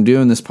album. I'm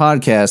doing this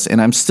podcast,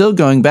 and I'm still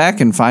going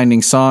back and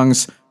finding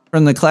songs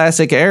from the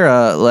classic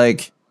era.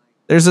 Like,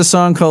 there's a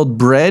song called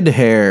Bread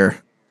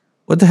Hair.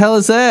 What the hell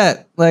is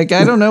that? Like,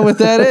 I don't know what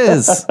that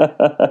is.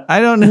 I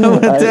don't know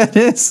what that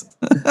is.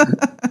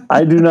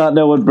 I do not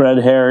know what bread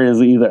hair is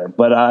either,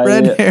 but I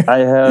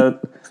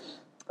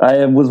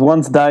was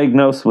once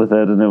diagnosed with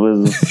it, and it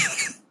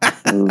was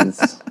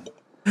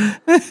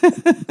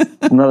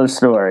another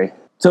story.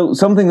 So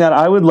something that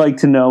I would like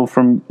to know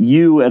from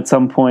you at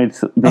some point,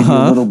 maybe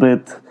a little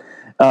bit.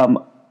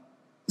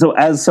 So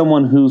as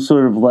someone who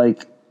sort of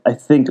like, I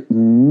think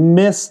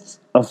missed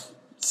a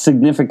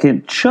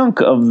significant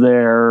chunk of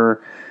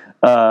their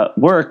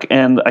work,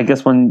 and I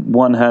guess when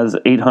one has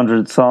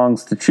 800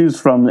 songs to choose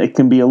from, it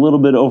can be a little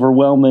bit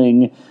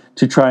overwhelming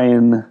to try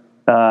and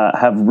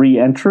have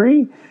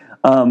re-entry.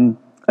 I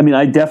mean,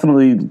 I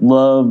definitely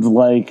loved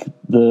like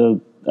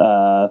the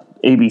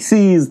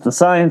ABCs, the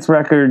Science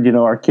record. You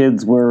know, our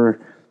kids were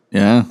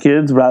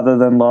kids rather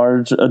than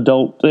large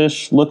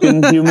adultish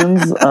looking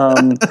humans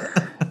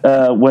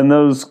when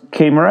those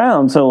came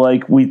around. So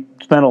like we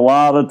spent a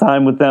lot of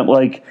time with them.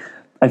 Like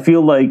I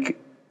feel like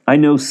I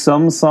know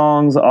some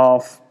songs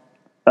off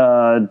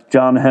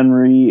John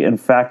Henry and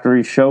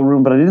Factory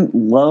Showroom, but I didn't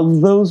love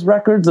those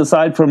records.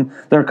 Aside from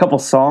there are a couple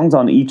songs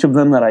on each of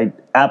them that I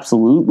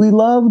absolutely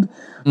loved,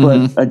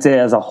 but I'd say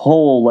as a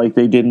whole, like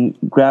they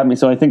didn't grab me.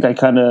 So I think I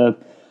kind of,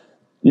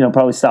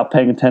 probably stopped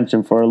paying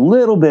attention for a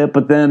little bit.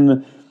 But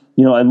then,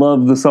 I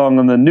love the song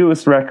on the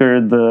newest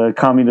record, "The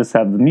Communists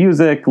Have the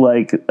Music."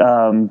 Like,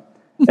 and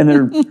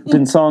there've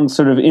been songs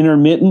sort of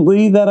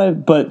intermittently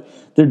but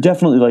they're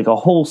definitely like a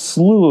whole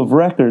slew of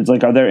records.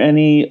 Like, are there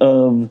any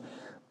of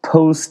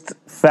post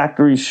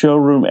Factory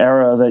Showroom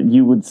era that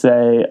you would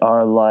say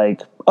are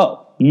like,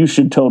 oh, you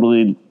should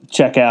totally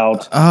check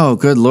out? Oh,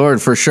 good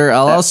Lord, for sure.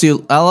 I'll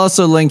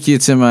also link you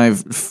to my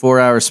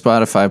 4-hour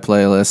Spotify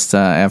playlist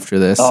after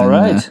this. All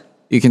right.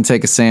 You can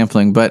take a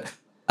sampling. But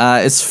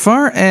as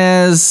far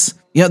as,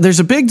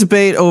 there's a big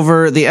debate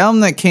over the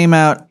album that came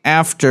out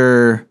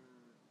after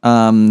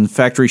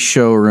Factory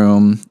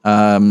Showroom,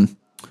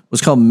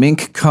 was called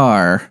Mink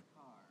Car.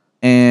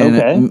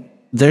 And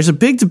there's a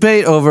big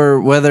debate over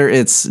whether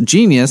it's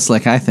genius,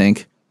 like I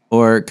think,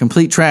 or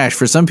complete trash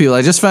for some people.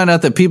 I just found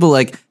out that people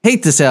like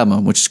hate this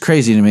album, which is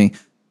crazy to me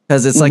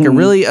because it's like a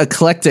really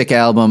eclectic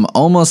album,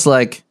 almost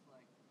like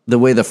the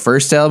way the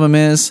first album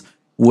is,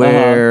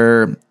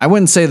 where I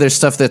wouldn't say there's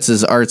stuff that's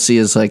as artsy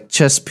as like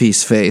Chess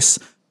Piece Face,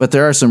 but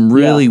there are some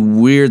really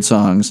weird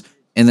songs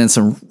and then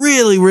some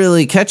really,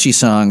 really catchy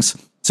songs.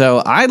 So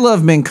I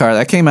love Mink Car.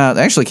 That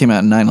actually came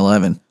out in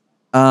 9/11.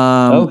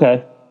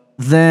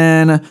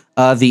 Then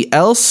The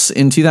Else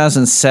in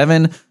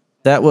 2007,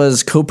 that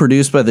was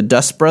co-produced by the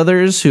Dust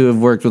Brothers, who have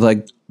worked with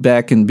like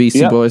Beck and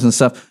Beastie Boys and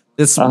stuff.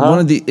 It's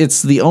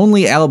it's the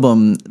only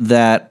album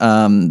that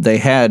they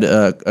had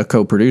a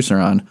co-producer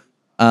on.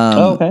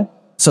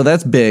 So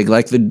that's big.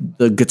 Like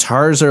the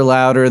guitars are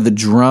louder, the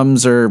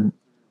drums are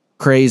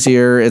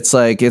crazier. It's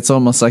like it's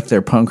almost like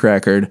their punk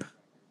record.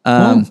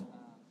 And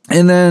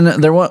then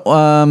there was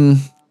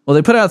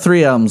they put out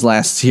 3 albums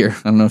last year.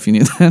 I don't know if you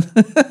knew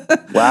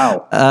that.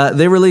 Wow.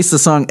 They released the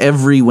song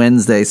every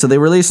Wednesday. So they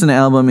released an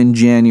album in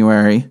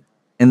January,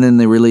 and then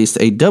they released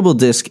a double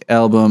disc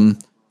album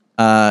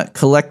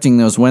collecting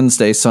those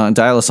Wednesday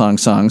Dial-A-Song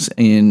songs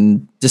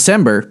in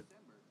December.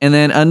 And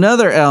then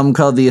another album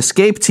called The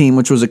Escape Team,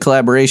 which was a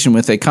collaboration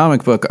with a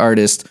comic book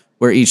artist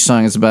where each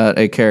song is about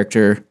a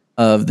character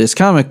of this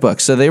comic book.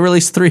 So they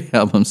released 3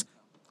 albums.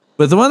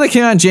 But the one that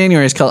came out in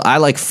January is called I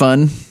Like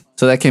Fun.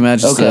 So that came out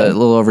just a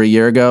little over a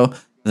year ago.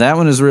 That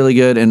one is really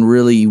good and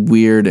really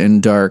weird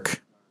and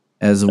dark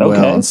as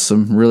well. And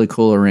some really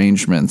cool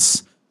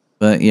arrangements.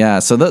 But yeah,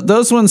 so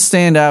those ones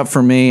stand out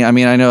for me. I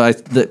mean, I know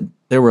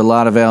there were a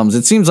lot of albums.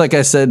 It seems like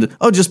I said,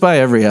 just buy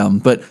every album.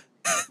 But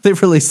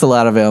they've released a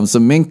lot of albums. So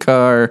Mink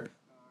Car,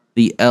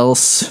 The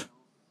Else,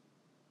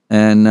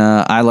 and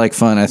I Like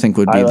Fun, I think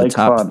would be the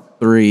top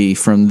 3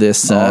 from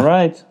this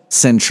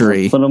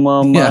century. I'll put them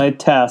on my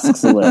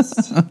tasks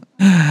list.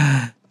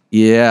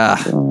 Yeah.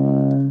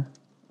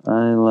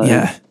 I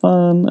Like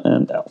Fun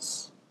and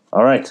Else.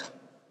 All right.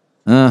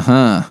 There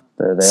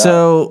they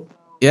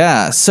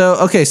are.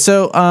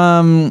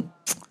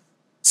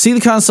 See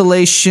the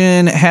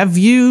Constellation. Have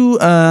you,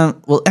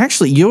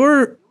 actually,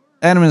 your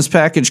Adamant's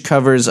Package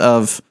covers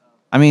of,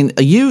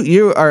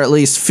 you are at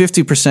least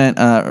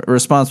 50%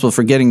 responsible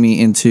for getting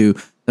me into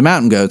the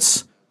Mountain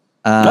Goats.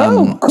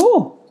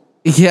 Cool.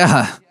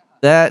 Yeah.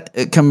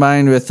 That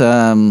combined with,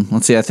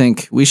 I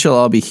think We Shall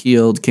All Be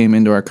Healed came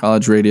into our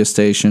college radio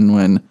station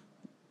when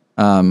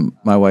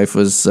my wife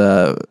was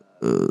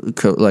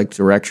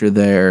director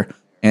there,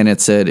 and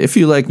it said, if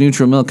you like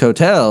Neutral Milk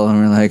Hotel, and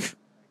we're like,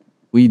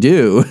 we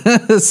do.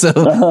 So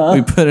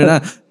we put it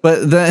on.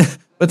 But then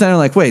I'm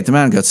like, wait, the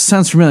Mountain Goats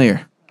sounds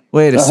familiar.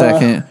 Wait a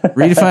second.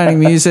 Redefining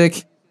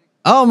music.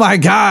 Oh my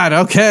God.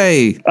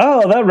 Okay.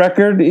 Oh, that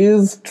record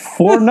is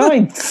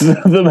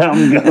 4/9 of the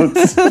Mountain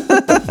Goats.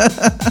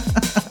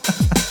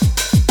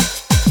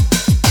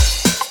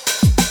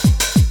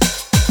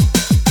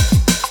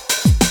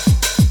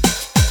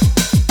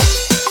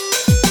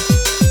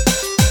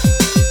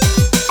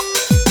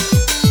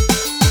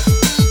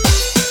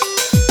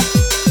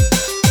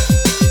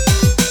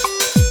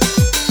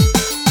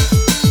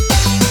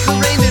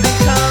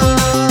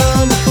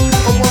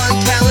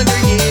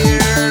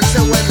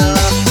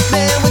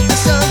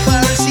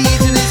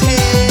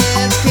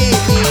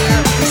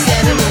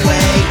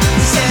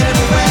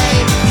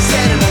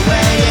 Send him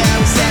away, yeah.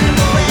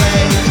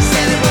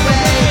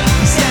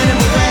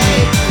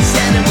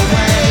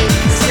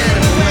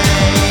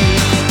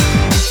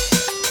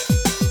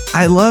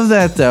 I love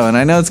that though, and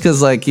I know it's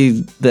because like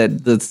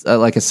that's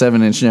like a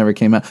 7-inch never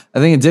came out. I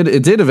think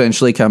it did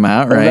eventually come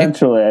out, right?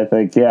 Eventually, I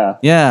think, yeah.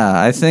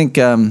 Yeah, I think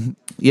a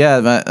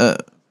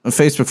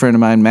Facebook friend of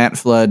mine, Matt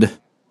Flood.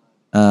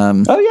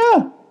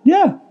 Oh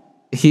yeah.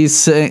 He's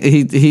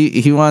saying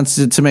he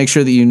wants to make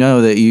sure that you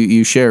know that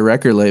you share a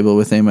record label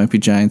with They Might Be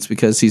Giants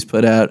because he's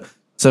put out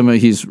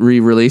he's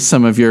re-released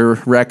some of your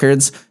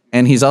records,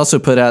 and he's also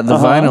put out the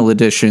vinyl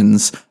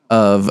editions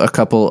of a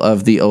couple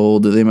of the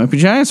old They Might Be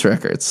Giants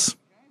records.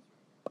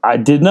 I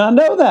did not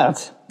know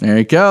that. There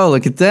you go.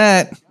 Look at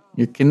that.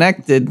 You're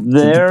connected to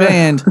the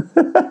band.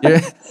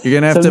 You're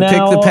gonna have to pick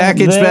the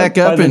package back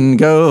up and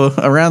go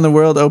around the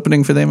world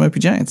opening for They Might Be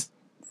Giants.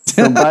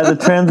 So by the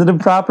transitive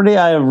property,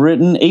 I have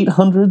written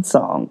 800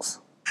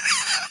 songs.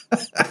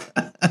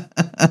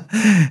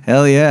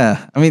 Hell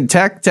yeah. I mean,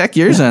 tack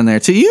yours on there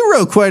too. You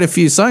wrote quite a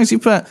few songs. You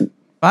put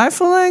 5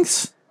 full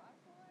lengths?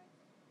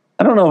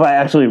 I don't know if I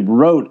actually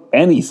wrote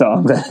any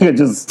songs. I think I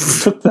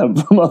just took them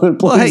from other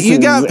places. Well,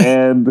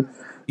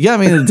 you got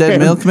me into Dead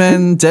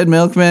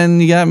Milkmen.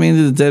 You got me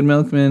into the Dead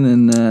Milkmen.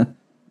 And,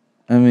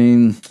 I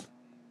mean...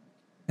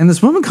 And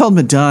this woman called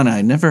Madonna.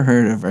 I'd never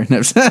heard of her.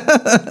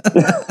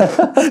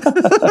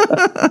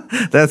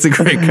 That's a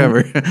great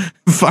cover.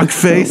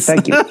 Fuckface.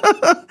 Thank you.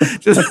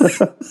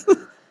 Just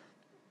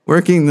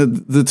working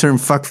the term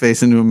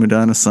fuckface into a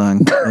Madonna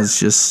song is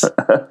just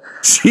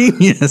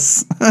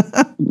genius.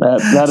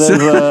 That is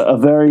a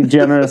very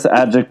generous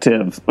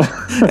adjective.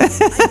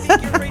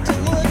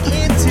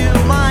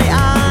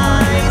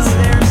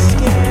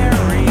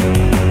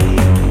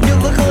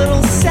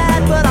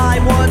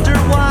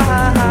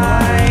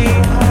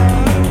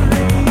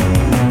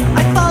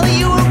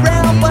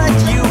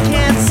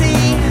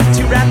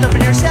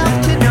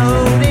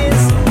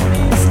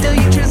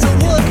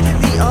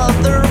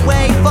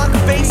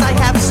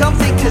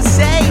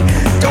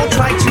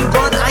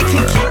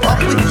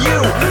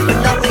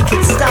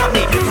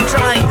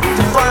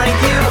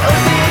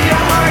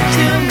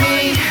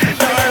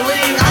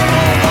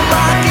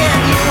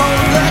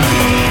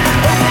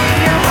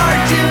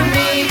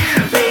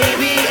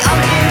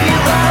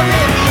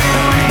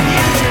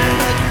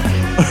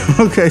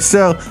 Okay,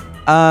 so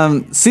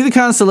See the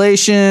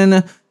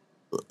Constellation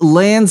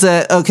lands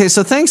at... Okay,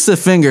 so thanks to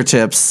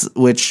Fingertips,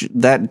 which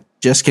that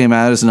just came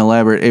out as an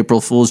elaborate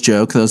April Fool's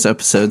joke, those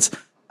episodes.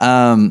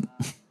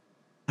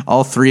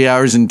 All 3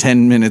 hours and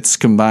 10 minutes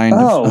combined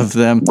of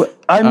them.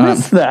 I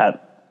missed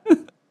that.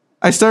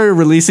 I started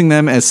releasing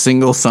them as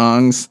single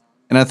songs,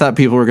 and I thought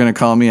people were going to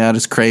call me out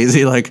as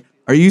crazy. Like,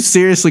 are you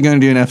seriously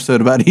going to do an episode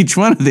about each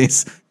one of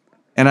these?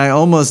 And I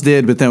almost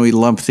did, but then we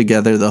lumped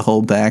together the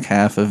whole back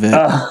half of it.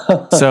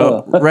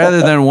 So rather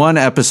than one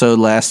episode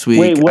last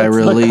week, I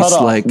released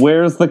like...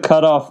 Where's the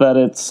cutoff that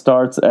it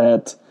starts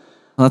at?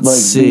 Let's like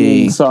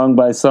see. Song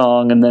by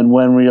song, and then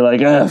when were you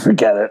like,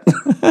 forget it?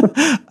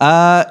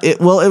 It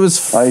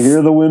was... I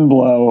hear the wind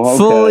blow. Okay.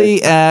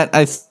 Fully at,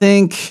 I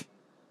think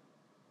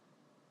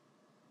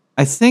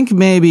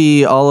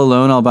maybe All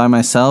Alone, All By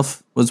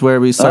Myself was where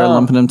we started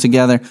lumping them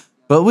together.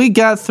 But we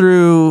got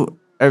through...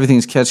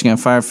 Everything's Catching on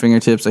Fire,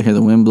 Fingertips, I Hear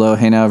the Wind Blow,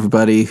 Hey Now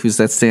Everybody, Who's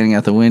That Standing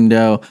Out the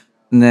Window?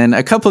 And then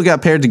a couple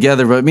got paired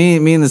together, but me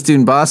and this dude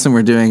in Boston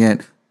were doing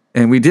it,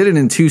 and we did it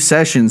in 2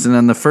 sessions. And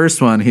on the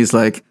first one, he's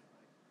like,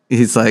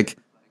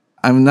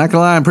 I'm not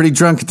gonna lie, I'm pretty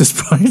drunk at this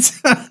point.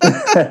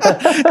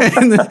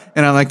 and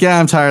I'm like, yeah,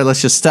 I'm tired,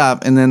 let's just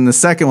stop. And then the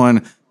second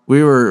one,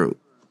 we were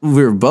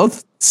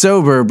both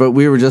sober, but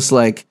we were just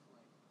like,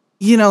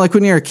 you know, like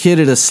when you're a kid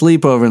at a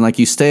sleepover and like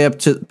you stay up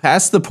to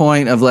past the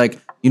point of like,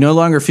 you no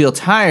longer feel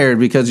tired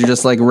because you're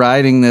just like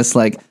riding this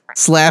like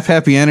slap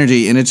happy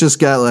energy, and it just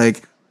got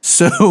like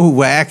so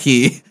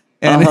wacky,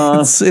 and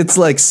it's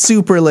like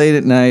super late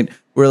at night.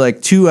 We're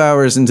like 2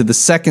 hours into the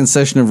second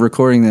session of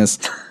recording this,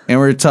 and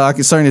we're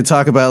starting to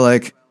talk about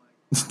like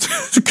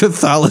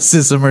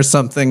Catholicism or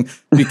something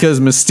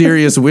because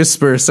Mysterious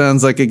Whisper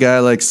sounds like a guy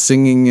like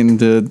singing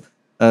into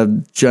a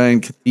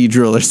giant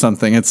cathedral or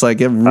something. It's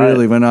like it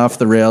really went off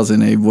the rails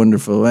in a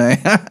wonderful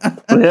way.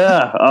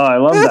 Yeah. Oh, I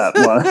love that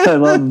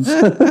one.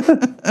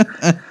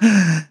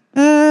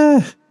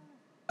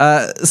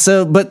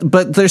 So,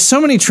 but there's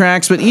so many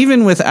tracks, but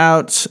even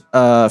without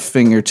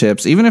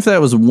Fingertips, even if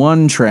that was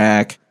one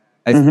track,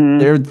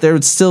 there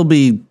would still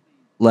be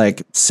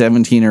like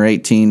 17 or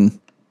 18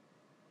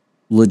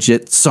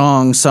 legit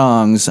songs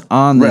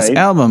on this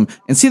album.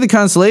 And See the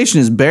Constellation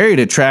is buried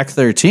at track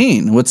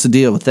 13. What's the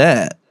deal with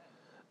that?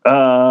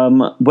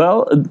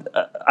 Well,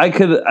 I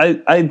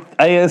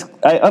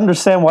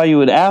understand why you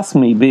would ask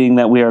me, being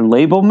that we are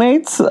label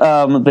mates.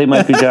 They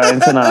Might Be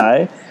Giants and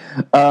I,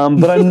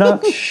 but I'm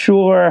not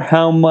sure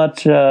how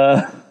much,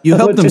 you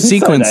helped them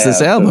sequence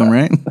this album,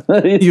 right?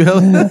 You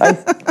helped.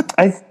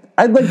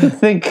 I'd like to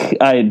think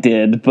I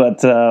did,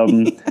 but,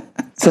 so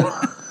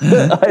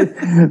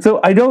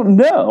I don't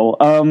know.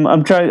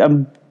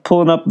 I'm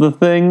pulling up the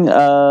thing.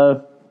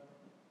 Oh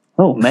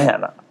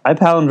man, I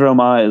Palindrome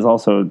I is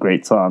also a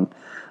great song.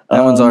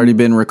 That one's already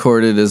been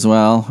recorded as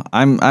well.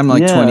 I'm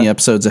like 20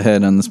 episodes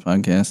ahead on this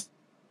podcast.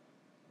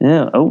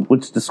 Yeah. Oh,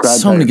 which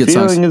describes so how many you're good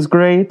feeling songs. is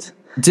great.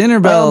 Dinner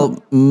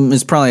Bell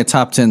is probably a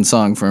top 10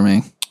 song for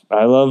me.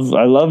 I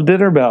love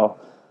Dinner Bell.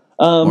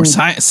 Or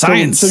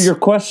Science. So your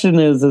question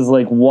is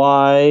like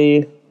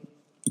why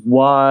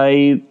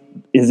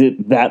is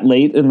it that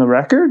late in the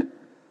record?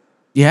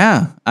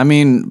 Yeah. I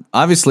mean,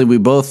 obviously we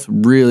both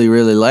really,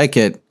 really like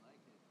it.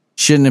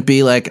 Shouldn't it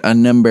be like a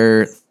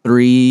number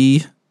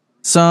 3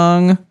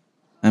 song?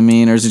 I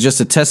mean, or is it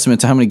just a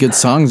testament to how many good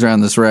songs are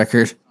on this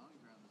record?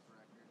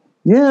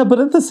 Yeah, but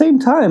at the same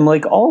time,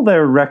 like all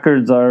their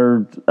records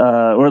are,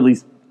 or at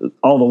least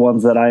all the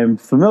ones that I am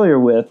familiar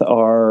with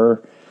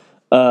are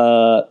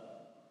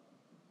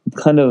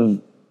kind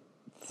of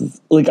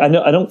like I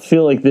don't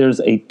feel like there's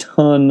a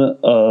ton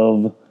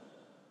of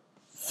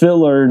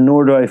filler,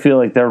 nor do I feel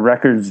like their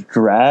records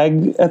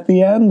drag at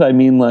the end. I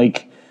mean,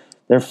 like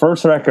their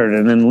first record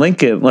and then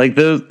Lincoln, like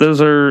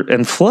those are,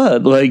 and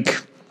Flood, like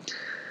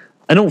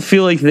I don't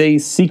feel like they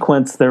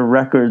sequence their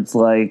records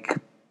like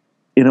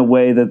in a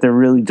way that they're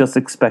really just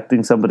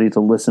expecting somebody to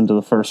listen to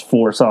the first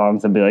 4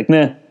 songs and be like,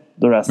 nah,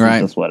 the rest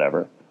is just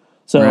whatever.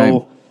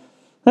 So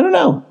I don't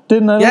know.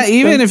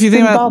 Even if you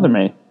think about, bother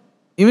me.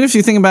 Even if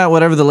you think about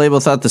whatever the label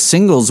thought the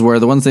singles were,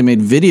 the ones they made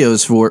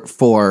videos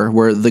for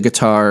were The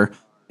Guitar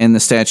and The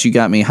Statue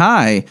Got Me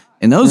High,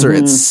 and those are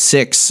at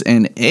 6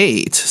 and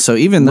 8. So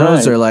even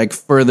those are like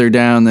further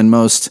down than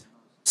most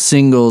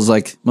singles,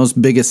 like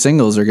most biggest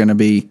singles are going to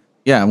be,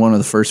 one of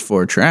the first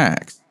 4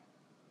 tracks.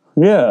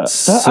 Yeah.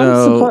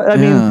 So, I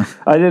mean,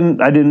 I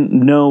didn't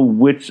know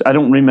which, I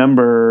don't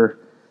remember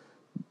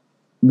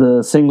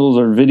the singles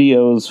or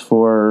videos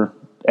for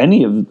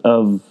any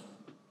of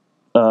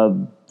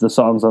the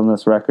songs on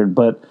this record,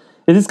 but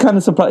it is kind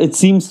of surprising. It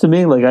seems to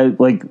me like I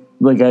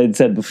had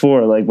said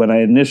before, like when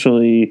I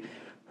initially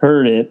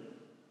heard it,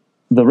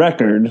 the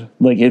record,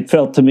 like it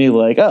felt to me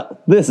like, oh,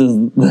 this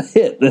is the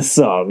hit, this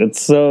song.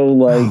 It's so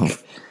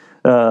like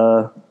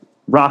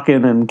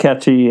rockin' and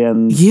catchy,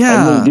 and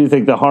I really do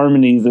think the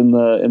harmonies in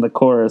the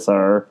chorus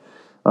are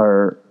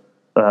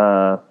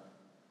a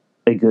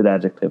good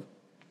adjective.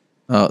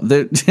 Oh,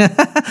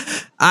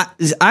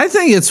 I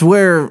think it's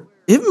where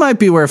it might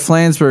be where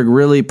Flansburgh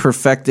really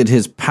perfected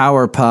his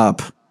power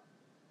pop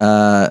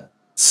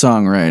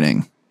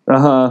songwriting.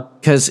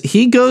 Because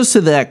he goes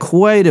to that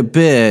quite a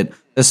bit,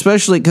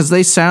 especially because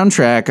they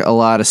soundtrack a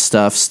lot of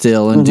stuff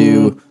still and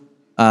do,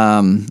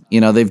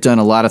 they've done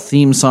a lot of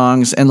theme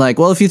songs. And like,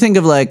 well, if you think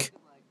of like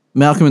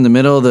Malcolm in the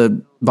Middle,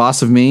 the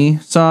Boss of Me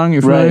song,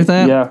 you're familiar with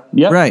that? Yeah.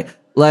 Yep. Right.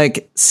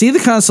 Like, See the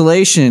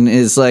Consolation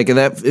is like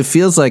that. It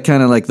feels like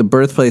kind of like the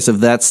birthplace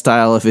of that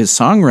style of his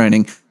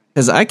songwriting.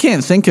 Because I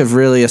can't think of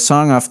really a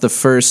song off the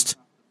first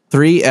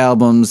 3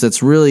 albums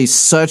that's really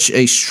such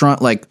a strong,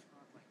 like,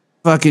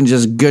 fucking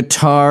just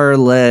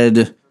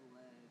guitar-led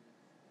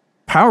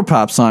power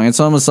pop song. It's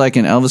almost like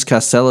an Elvis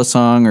Costello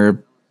song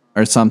or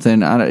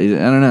something. I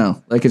don't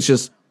know. Like,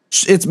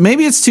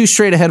 maybe it's too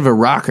straight ahead of a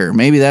rocker.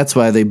 Maybe that's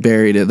why they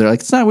buried it. They're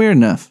like, it's not weird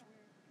enough.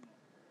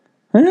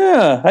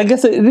 Yeah, I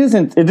guess it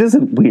isn't. It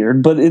isn't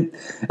weird, but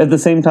at the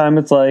same time,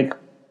 it's like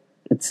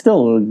it's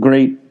still a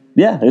great.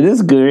 Yeah, it is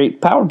a great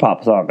power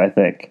pop song, I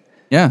think.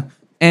 Yeah,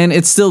 and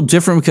it's still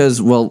different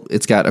because, well,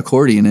 it's got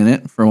accordion in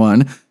it for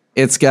one.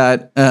 It's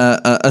got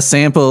a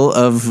sample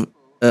of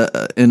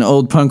an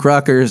old punk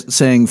rocker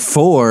saying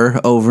 4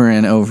 over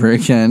and over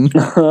again.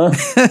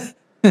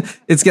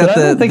 It's got. But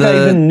I don't think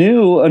I even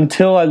knew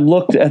until I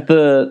looked at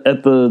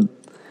the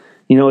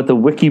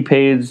wiki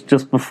page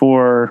just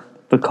before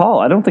the call.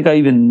 I don't think I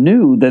even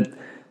knew that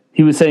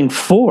he was saying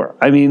 4.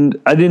 I mean,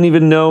 I didn't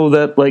even know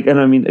that. Like, and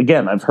I mean,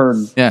 again, I've heard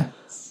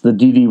the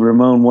Dee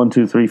Ramone 1,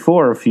 2, 3,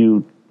 4 a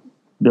few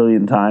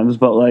billion times,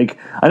 but like,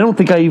 I don't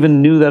think I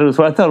even knew that it was.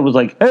 I thought it was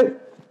like, hey,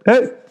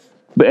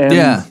 and,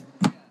 yeah,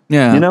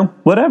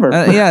 whatever.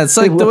 It's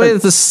like the way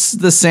that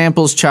the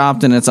sample's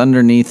chopped and it's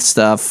underneath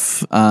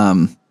stuff.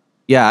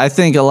 I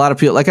think a lot of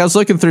people, like I was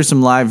looking through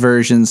some live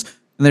versions,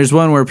 and there's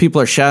one where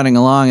people are shouting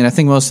along, and I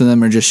think most of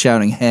them are just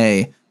shouting,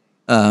 hey.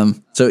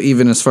 So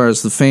even as far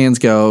as the fans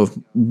go,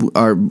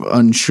 are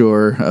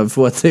unsure of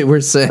what they were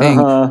saying.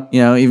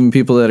 Even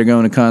people that are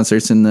going to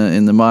concerts in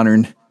the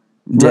modern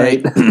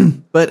day.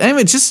 Right. But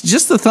anyway,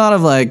 just the thought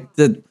of like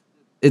that,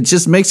 it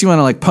just makes you want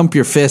to like pump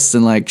your fists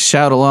and like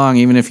shout along,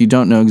 even if you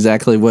don't know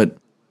exactly what.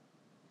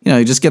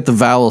 You just get the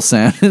vowel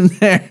sound in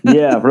there.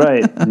 Yeah,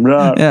 right.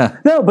 Yeah.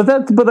 No,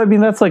 but I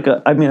mean that's like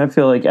I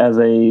feel like as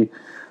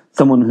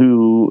someone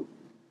who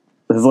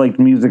has liked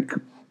music,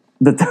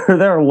 that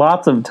there are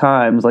lots of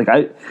times, like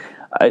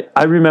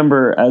I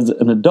remember as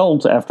an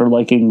adult after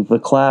liking The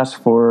Clash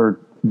for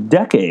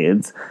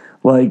decades,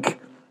 like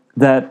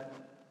that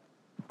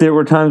there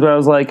were times where I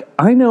was like,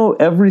 I know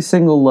every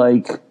single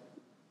like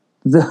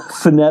the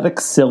phonetic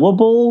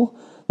syllable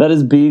that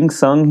is being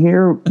sung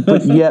here,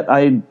 but yet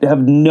I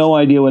have no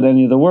idea what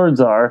any of the words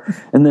are.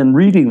 And then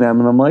reading them,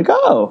 and I'm like,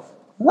 oh,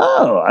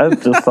 I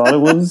just thought it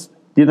was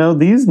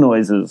these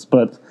noises,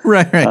 but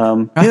right.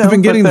 I've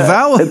been getting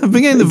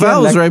the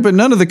vowels right, but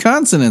none of the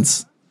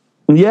consonants.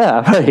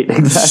 Yeah, right,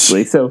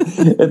 exactly. So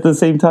at the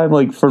same time,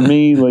 like for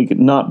me, like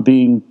not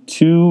being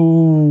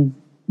too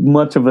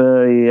much of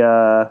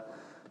a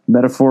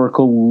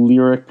metaphorical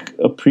lyric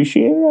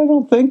appreciator. I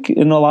don't think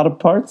in a lot of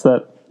parts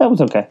that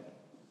was okay.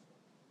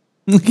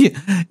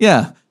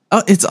 Yeah.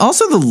 It's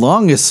also the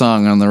longest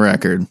song on the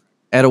record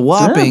at a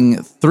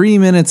whopping 3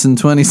 minutes and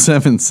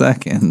 27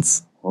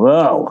 seconds.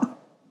 Whoa.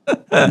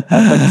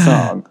 Epic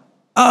song.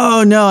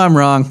 Oh, no, I'm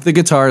wrong. The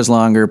guitar is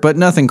longer, but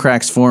nothing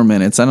cracks 4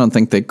 minutes. I don't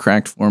think they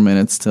cracked 4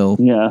 minutes till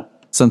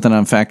something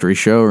on Factory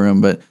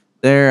Showroom, but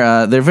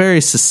they're very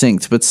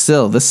succinct, but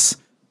still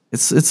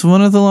it's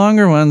one of the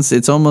longer ones.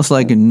 It's almost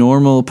like a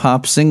normal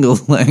pop single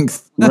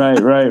length.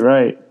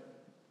 Right.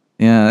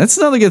 Yeah, that's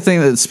another good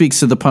thing that speaks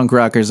to the punk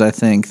rockers, I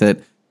think, that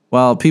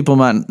while people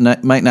might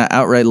not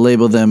outright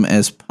label them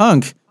as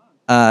punk,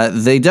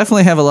 they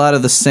definitely have a lot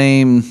of the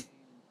same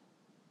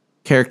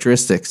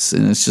characteristics.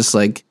 And it's just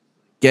like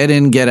get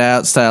in, get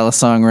out style of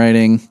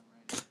songwriting.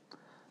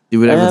 Do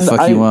whatever the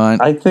fuck you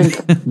want. I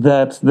think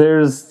that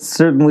there's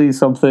certainly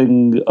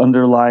something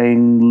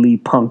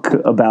underlyingly punk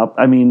about,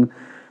 I mean,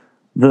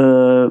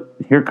 the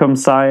Here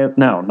Comes Science.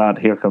 No, not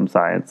Here Comes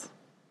Science.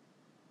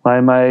 Why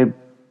am I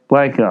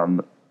blank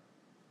on?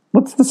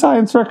 What's the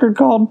Science record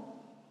called?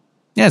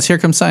 Yeah, it's Here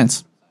Comes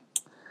Science.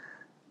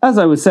 As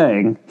I was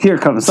saying, here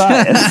comes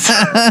science.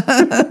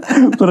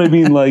 But I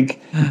mean, like,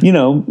 you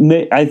know,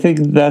 I think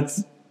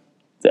that's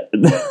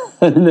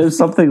there's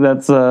something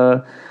that's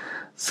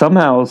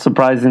somehow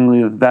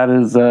surprisingly that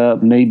is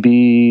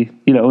maybe,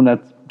 you know, and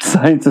that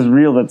science is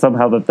real, that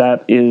somehow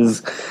that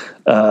is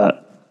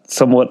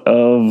somewhat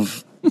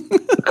of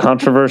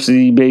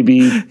controversy,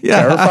 maybe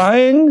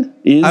terrifying.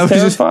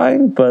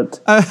 But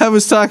I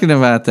was talking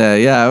about that.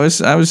 Yeah, I was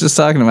just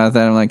talking about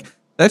that. I'm like,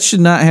 that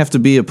should not have to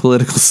be a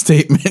political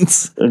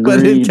statement, but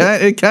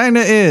it kind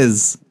of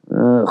is.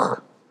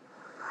 Ugh.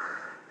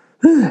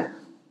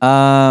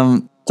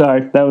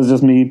 Sorry, that was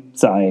just me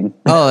sighing.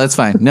 Oh, that's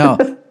fine. No,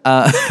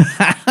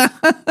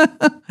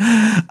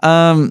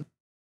 I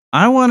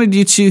wanted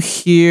you to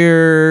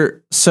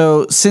hear.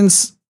 So,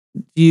 since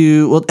have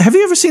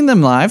you ever seen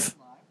them live?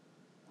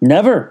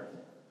 Never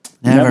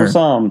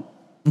saw them.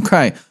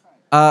 Okay.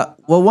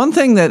 Well, one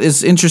thing that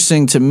is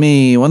interesting to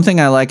me, one thing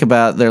I like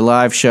about their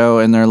live show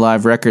and their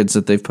live records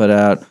that they've put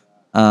out,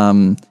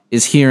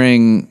 is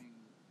hearing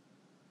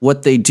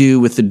what they do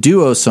with the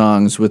duo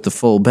songs with the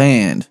full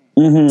band.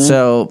 Mm-hmm.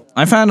 So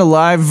I found a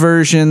live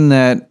version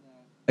that,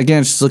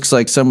 again, just looks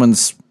like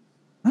someone's,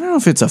 I don't know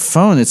if it's a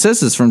phone. It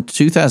says it's from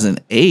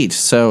 2008.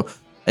 So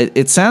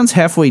it sounds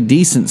halfway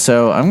decent.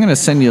 So I'm going to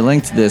send you a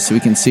link to this so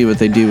we can see what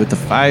they do with the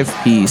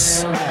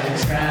 5-piece.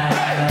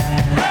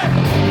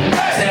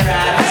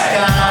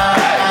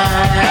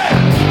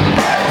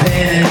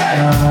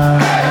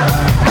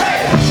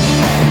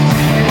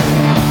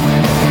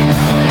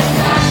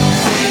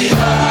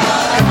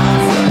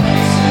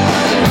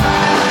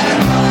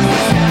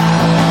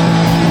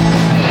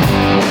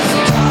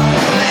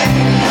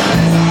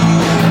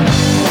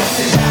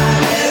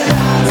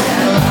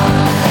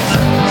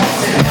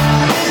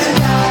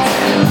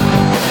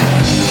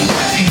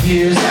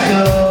 Years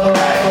ago,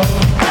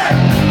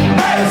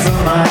 from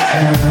my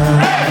town,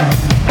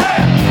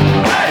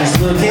 just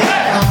looking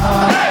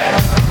up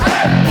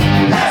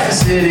at the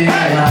city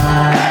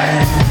line.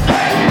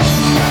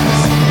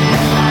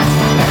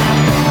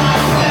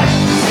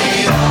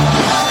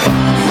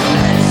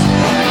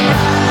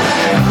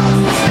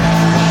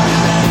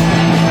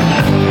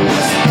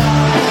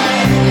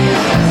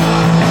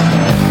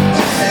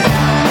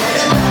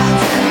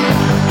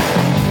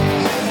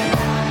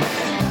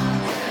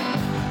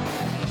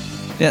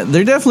 Yeah,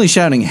 they're definitely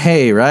shouting,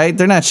 hey, right?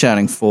 They're not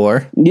shouting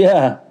for.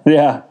 Yeah.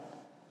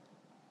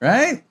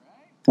 Right?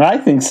 I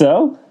think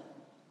so.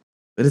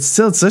 But it's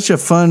such a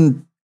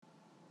fun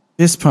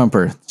fist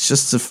pumper. It's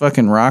just a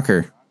fucking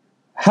rocker.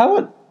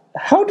 How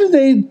do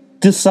they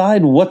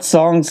decide what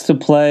songs to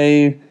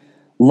play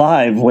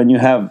live when you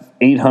have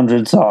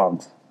 800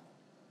 songs?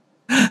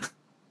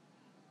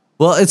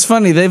 Well, it's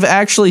funny. They've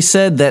actually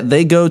said that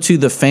they go to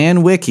the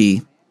fan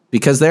wiki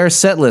because there are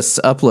set lists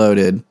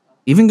uploaded,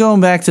 even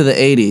going back to the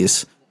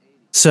 80s.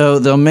 So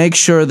they'll make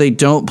sure they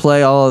don't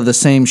play all of the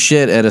same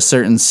shit at a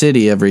certain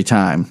city every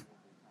time.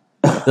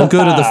 They'll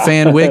go to the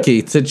fan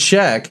wiki to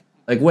check.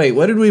 Like, wait,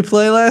 what did we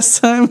play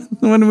last time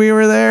when we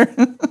were there?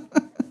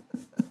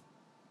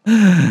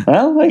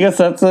 Well, I guess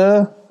that's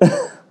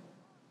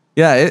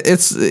Yeah,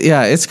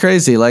 it's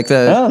crazy. Like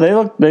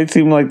they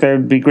seem like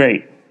they'd be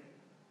great.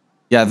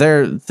 Yeah,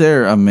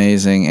 they're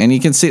amazing. And you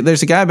can see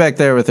there's a guy back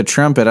there with a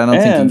trumpet. I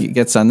don't think he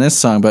gets on this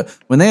song, but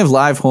when they have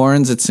live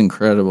horns, it's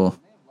incredible.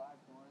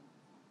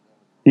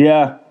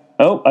 Yeah.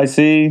 Oh, I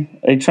see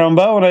a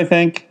trombone, I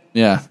think.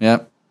 Yeah,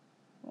 yep.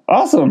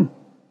 Awesome.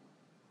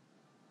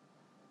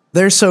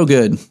 They're so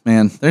good,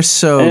 man. They're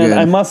so good.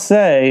 I must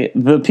say,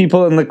 the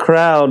people in the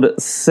crowd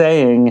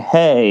saying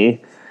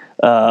 "hey"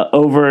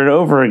 over and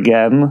over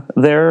again,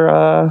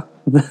 their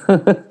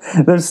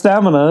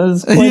stamina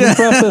is quite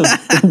impressive.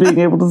 Being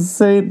able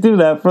to do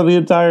that for the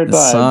entire time.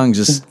 The song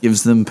just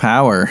gives them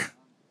power.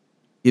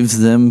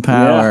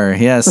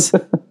 Yes.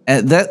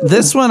 And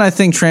this one I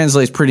think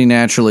translates pretty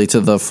naturally to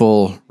the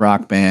full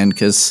rock band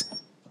because,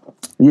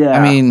 I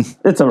mean,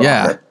 it's a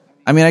rocker.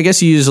 I mean, I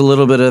guess you use a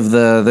little bit of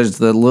there's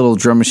the little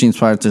drum machines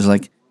part. There's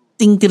like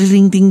ding,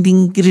 ding, ding,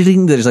 ding,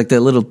 ding. There's like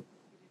that little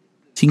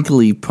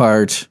tinkly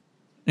part.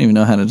 I don't even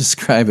know how to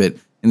describe it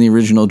in the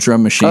original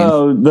drum machine.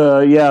 Oh,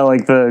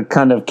 like the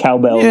kind of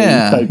cowbell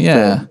type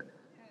thing.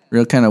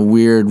 Real kind of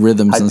weird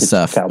rhythms and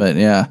stuff. Cowbell. But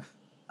yeah.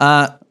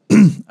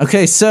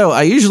 Okay, so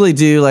I usually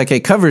do like a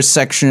covers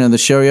section of the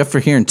show. Are you up for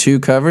hearing 2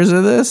 covers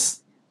of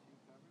this?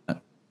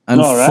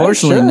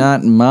 Unfortunately,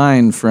 not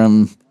mine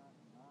from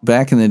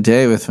back in the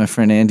day with my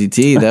friend Andy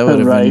D. That would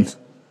have been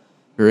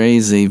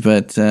crazy,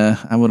 but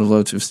I would have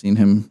loved to have seen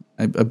him.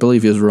 I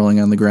believe he was rolling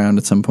on the ground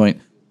at some point.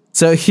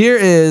 So here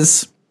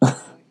is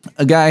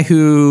a guy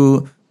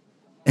who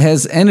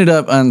has ended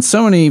up on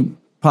so many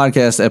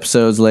podcast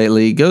episodes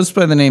lately. He goes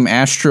by the name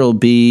Astral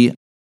B.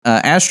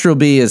 Astral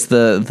B is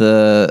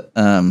the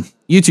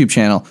YouTube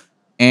channel,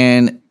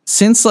 and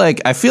since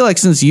I feel like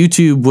since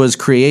YouTube was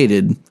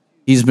created,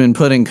 he's been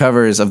putting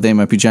covers of They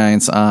Might Be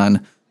Giants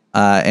on,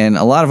 and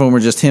a lot of them were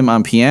just him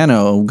on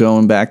piano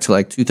going back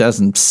to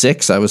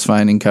 2006. I was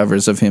finding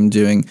covers of him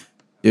doing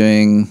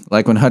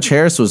like when Hutch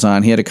Harris was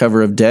on, he had a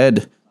cover of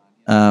Dead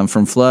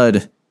from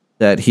Flood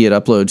that he had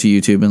uploaded to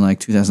YouTube in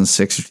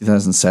 2006 or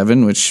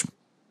 2007, which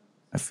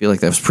I feel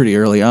like that was pretty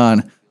early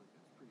on.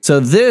 So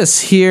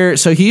this here,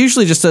 so he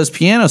usually just does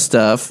piano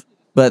stuff,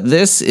 but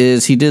this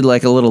is, he did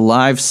like a little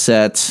live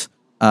set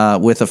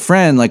with a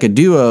friend, like a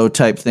duo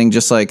type thing,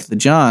 just like the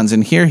Johns.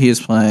 And here he is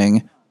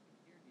playing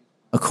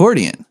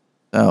accordion.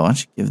 So why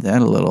don't you give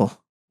that a little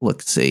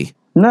look-see?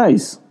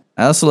 Nice.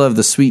 I also love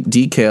the sweet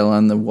decal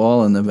on the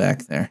wall in the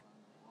back there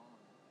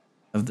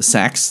of the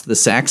sax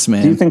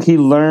man. Do you think he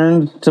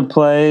learned to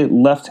play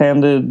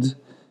left-handed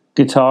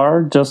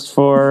guitar just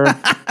for...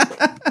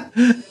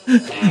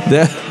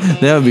 that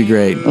would be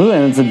great. Ooh,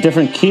 and it's a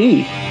different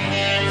key.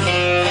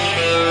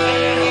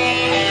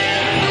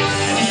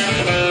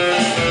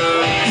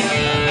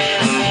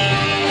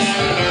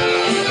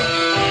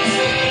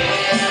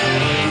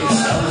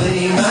 I'm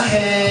laying my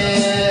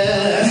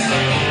head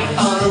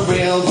on a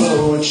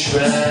railroad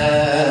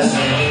track,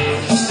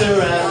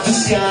 stare at the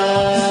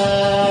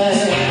sky,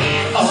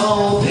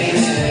 all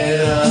painted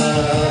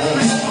up.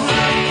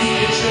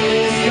 The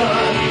train is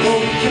gone,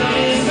 won't be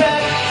coming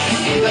back.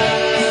 The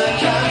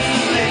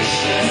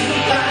constellation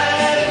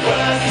right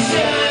across the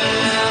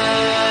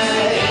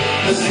sky.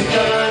 There's a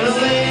gun, a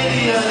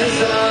lady on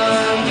his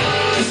arm,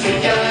 just a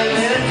gun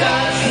and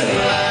dots and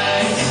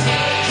lights,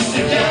 just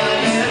a gun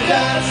and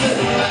dots and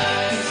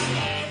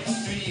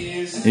lights. 3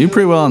 years You do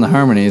pretty well on the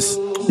harmonies.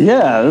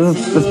 Yeah,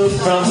 this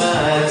is from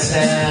my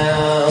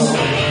town,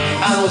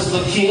 I was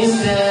looking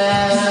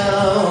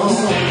down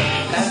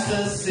at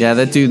the city. Yeah,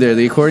 that dude there,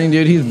 the accordion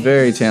dude, he's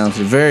very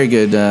talented, very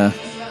good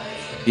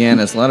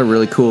pianist. A lot of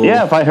really cool.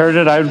 yeah. If I heard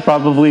it, I would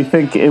probably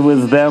think it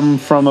was them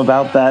from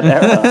about that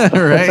era.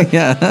 Right?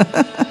 Yeah.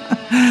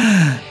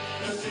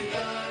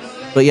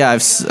 But yeah,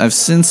 I've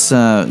since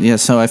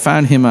so I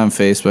found him on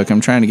Facebook.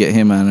 I'm trying to get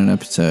him on an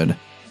episode.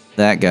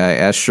 That guy,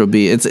 Astral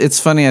B. It's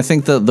funny. I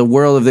think the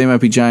world of They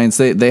Might Be Giants,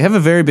 they have a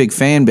very big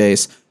fan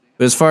base.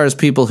 But as far as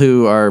people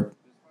who are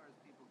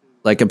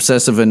like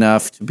obsessive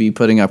enough to be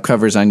putting up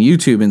covers on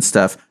YouTube and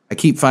stuff, I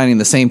keep finding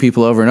the same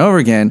people over and over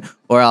again.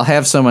 Or I'll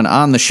have someone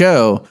on the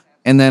show,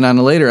 and then on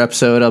a later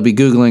episode, I'll be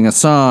Googling a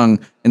song,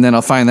 and then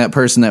I'll find that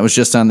person that was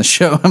just on the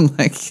show. I'm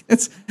like,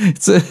 it's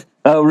a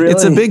Oh, really?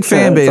 it's a big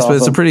fan That's base, but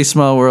it's a awesome. pretty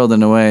small world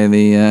in a way.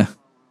 The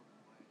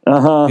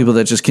people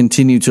that just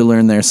continue to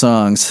learn their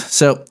songs.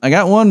 So I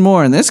got one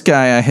more, and this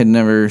guy I had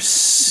never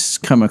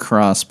come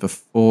across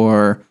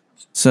before.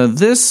 So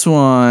this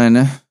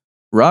one,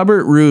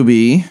 Robert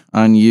Ruby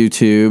on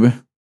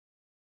YouTube,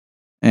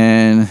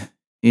 and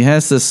he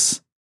has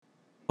this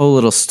whole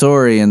little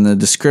story in the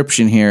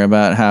description here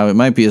about how it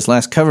might be his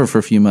last cover for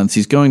a few months.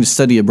 He's going to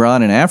study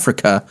abroad in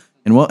Africa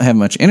and won't have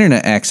much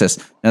internet access.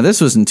 Now,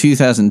 this was in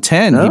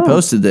 2010. He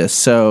posted this,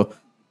 so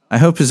I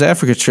hope his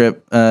Africa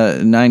trip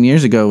 9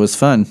 years ago was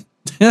fun.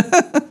 Oh,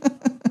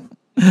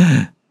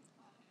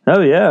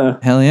 yeah.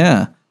 Hell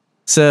yeah.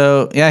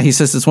 So, yeah, he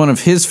says it's one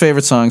of his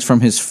favorite songs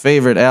from his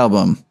favorite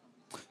album.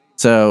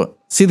 So,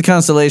 see the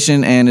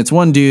constellation, and it's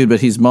one dude,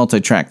 but he's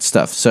multi-tracked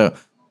stuff. So,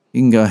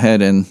 you can go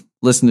ahead and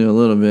listen to a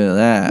little bit of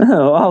that.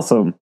 Oh,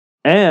 awesome.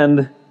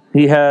 And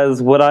he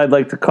has what I'd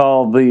like to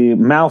call the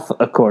mouth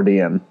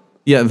accordion.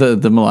 Yeah, the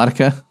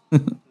melodica.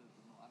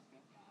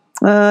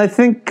 I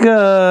think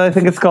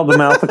it's called the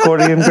mouth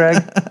accordion,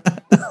 Greg.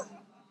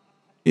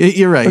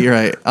 You're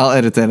right. I'll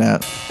edit that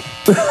out.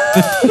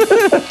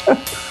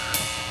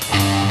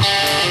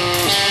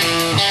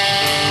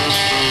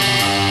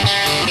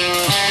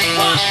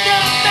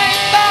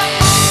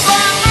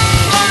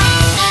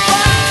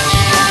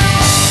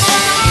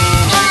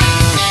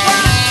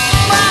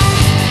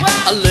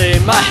 I lay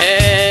my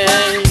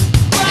head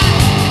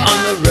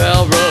on the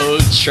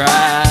railroad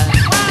track,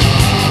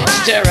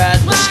 stare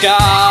at the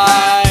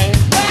sky,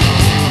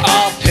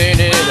 all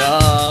painted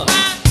up.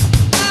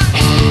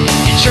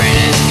 Your train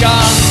is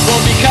gone,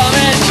 won't be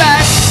coming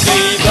back.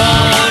 See the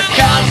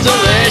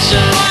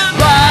constellation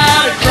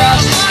right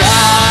across the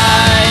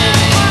sky.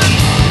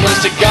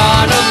 Must have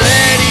gone a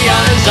lady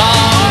on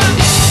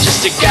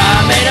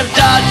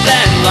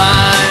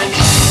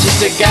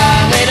a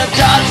guy made of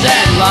dots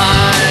and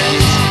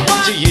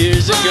lines 2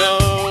 years ago.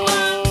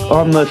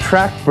 On the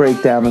track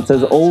breakdown, it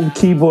says old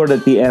keyboard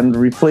at the end,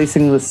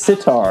 replacing the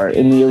sitar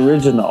in the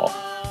original.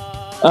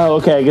 Oh,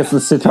 okay. I guess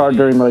the sitar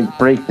during the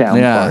breakdown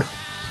part.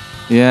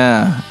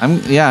 Yeah. I'm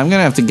gonna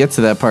have to get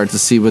to that part to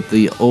see what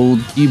the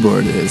old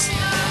keyboard is.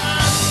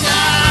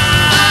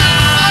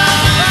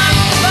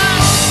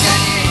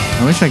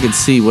 I wish I could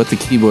see what the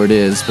keyboard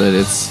is, but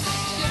it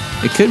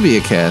could be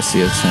a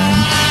Casio thing.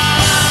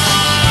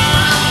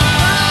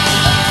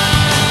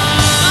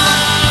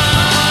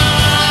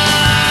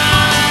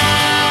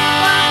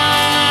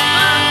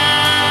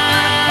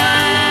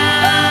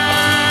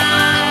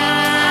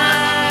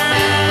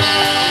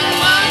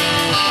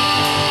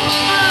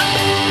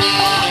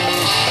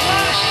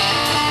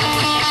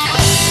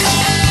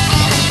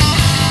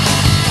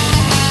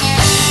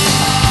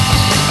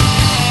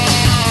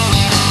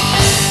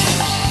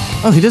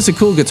 Oh, he does a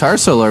cool guitar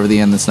solo over the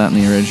end that's not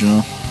in the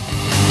original.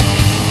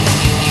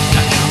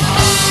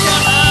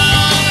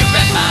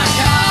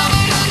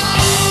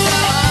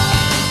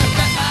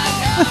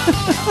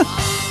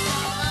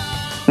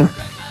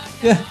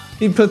 Yeah,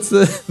 he puts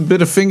the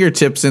bit of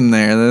fingertips in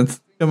there.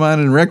 That's come on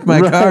and wreck my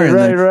car.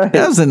 Right.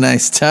 That was a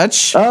nice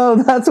touch.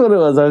 Oh, that's what it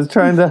was. I was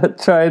trying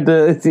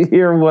to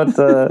hear what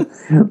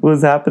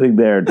was happening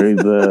there during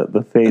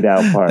the fade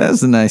out part. That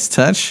was a nice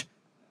touch.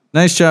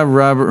 Nice job,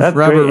 Robert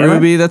great,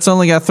 Ruby. That's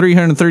only got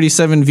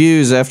 337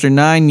 views after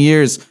 9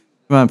 years.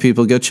 Come on,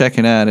 people, go check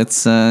it out.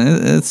 It's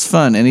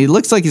fun, and he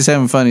looks like he's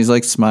having fun. He's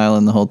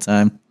smiling the whole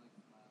time.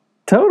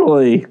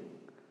 Totally.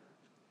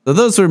 So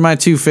those were my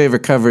two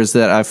favorite covers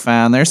that I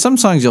found. There are some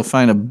songs you'll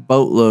find a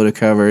boatload of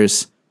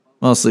covers,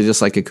 mostly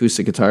just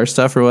acoustic guitar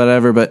stuff or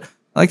whatever. But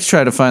I like to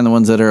try to find the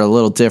ones that are a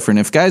little different.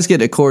 If guys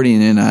get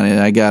accordion in on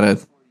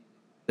it,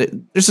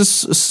 there's a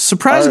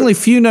surprisingly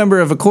few number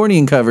of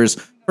accordion covers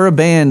for a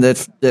band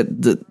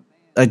that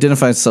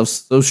identifies itself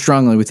so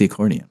strongly with the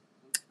accordion.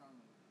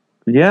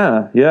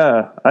 Yeah.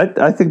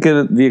 I think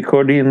the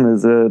accordion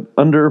is an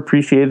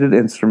underappreciated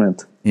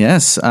instrument.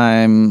 Yes,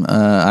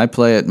 I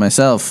play it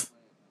myself,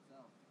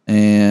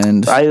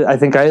 and I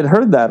think I had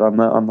heard that on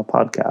the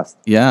podcast.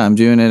 Yeah, I'm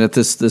doing it at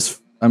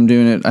this. I'm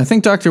doing it. I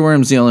think Dr.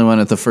 Worm's the only one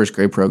at the first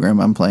grade program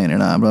I'm playing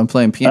it on. But I'm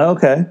playing piano. Oh,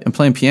 okay. I'm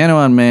playing piano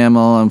on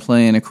Mammal. I'm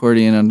playing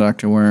accordion on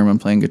Dr. Worm. I'm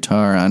playing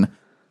guitar on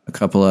a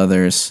couple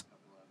others.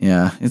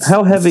 Yeah.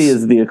 How heavy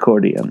is the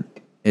accordion?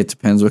 It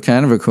depends what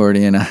kind of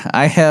accordion.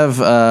 I have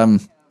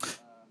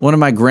one of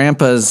my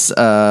grandpa's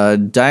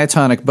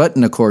diatonic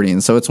button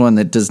accordions. So it's one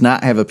that does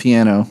not have a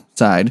piano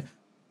side.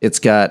 It's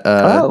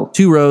got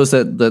 2 rows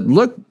that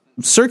look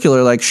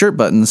circular like shirt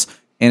buttons.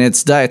 And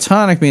it's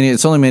diatonic, meaning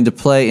it's only made to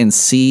play in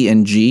C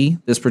and G,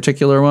 this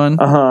particular one.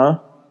 Uh-huh.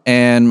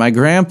 And my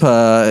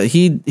grandpa,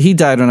 he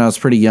died when I was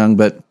pretty young,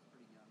 but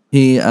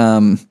he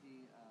I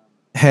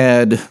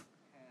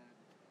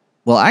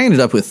ended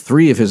up with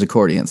 3 of his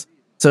accordions.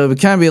 So it would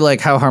kind of be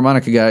like how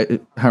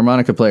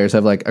harmonica players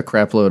have a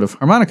crap load of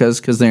harmonicas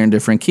because they're in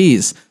different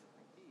keys.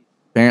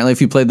 Apparently, if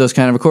you played those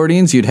kind of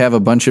accordions, you'd have a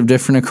bunch of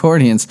different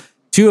accordions.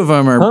 2 of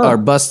them are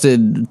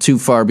busted too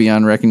far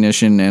beyond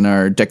recognition and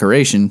are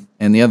decoration.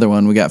 And the other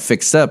one we got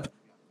fixed up,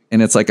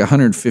 and it's like a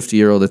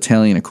 150-year-old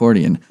Italian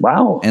accordion.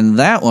 Wow. And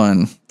that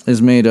one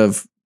is made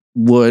of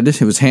wood.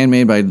 It was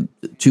handmade by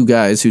 2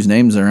 guys whose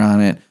names are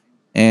on it.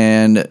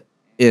 And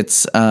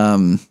it's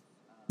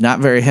not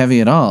very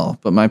heavy at all.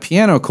 But my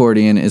piano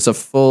accordion is a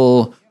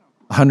full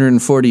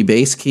 140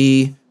 bass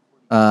key.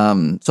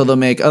 So they'll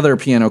make other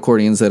piano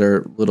accordions that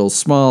are a little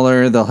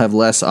smaller. They'll have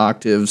less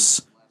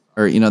octaves.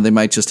 Or, they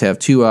might just have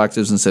 2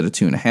 octaves instead of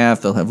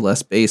 2.5. They'll have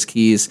less bass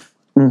keys.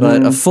 Mm-hmm.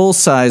 But a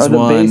full-size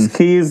one... Are the bass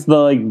keys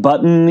the,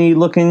 button-y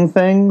looking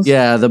things?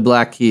 Yeah, the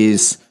black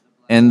keys.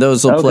 And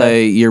those will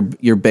play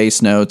your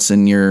bass notes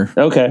and your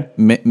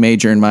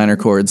major and minor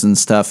chords and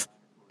stuff.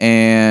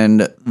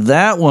 And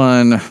that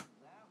one...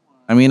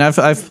 I mean, I've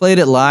played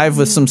it live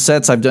with some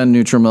sets. I've done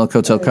Neutral Milk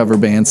Hotel cover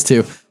bands,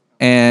 too.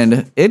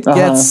 And it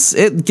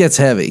gets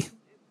heavy.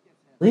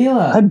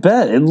 Leela. I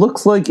bet. It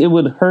looks like it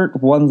would hurt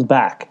one's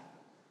back.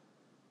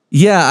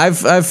 Yeah,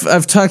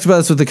 I've talked about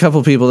this with a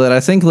couple people that I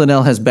think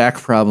Linnell has back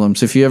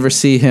problems. If you ever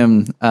see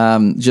him,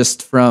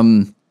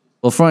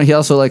 he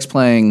also likes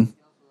playing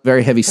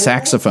very heavy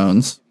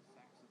saxophones,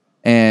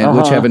 and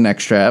which have a neck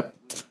strap,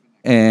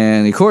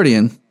 and the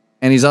accordion,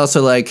 and he's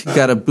also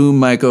got a boom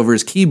mic over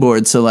his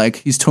keyboard, so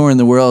he's touring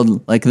the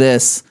world like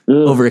this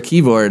over a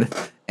keyboard,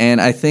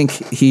 and I think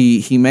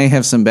he may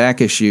have some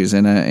back issues,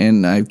 and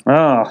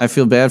I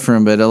feel bad for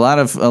him, but a lot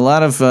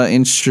of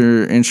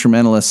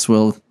instrumentalists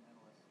will.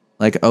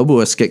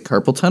 Oboists get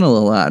carpal tunnel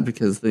a lot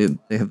because they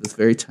have this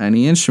very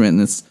tiny instrument,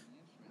 and it's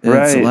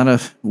a lot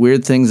of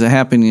weird things that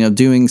happen.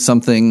 Doing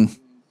something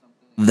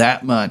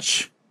that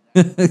much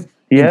can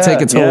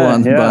take a toll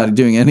on the body.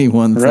 Doing any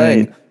one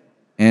thing,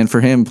 and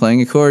for him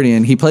playing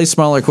accordion, he plays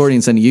smaller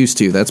accordions than he used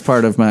to. That's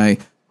part of why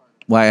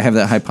I have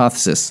that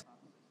hypothesis.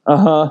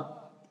 Yeah,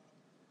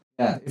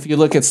 if you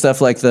look at stuff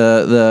like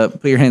the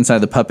put your hand inside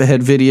the Puppet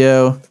Head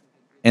video.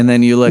 And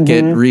then you look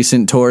at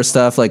recent tour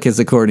stuff, his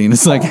accordion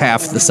is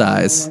half the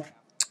size.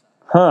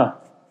 Huh.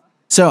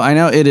 So I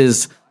know it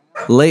is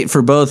late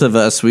for both of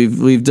us.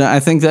 We've done. I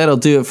think that'll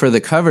do it for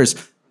the covers.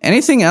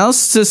 Anything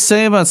else to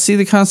say about See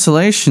the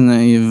Constellation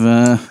that you've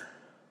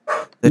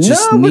that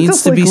just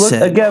needs to be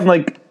said? Again,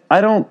 like,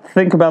 I don't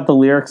think about the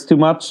lyrics too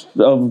much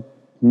of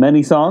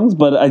many songs,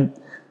 but I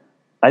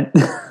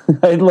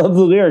I love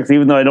the lyrics,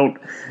 even though I don't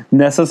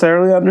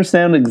necessarily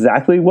understand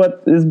exactly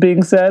what is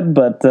being said.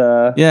 But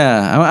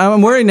yeah,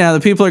 I'm worried now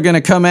that people are going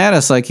to come at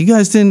us like, you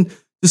guys didn't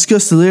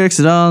discuss the lyrics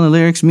at all, and the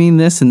lyrics mean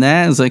this and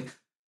that. It's like,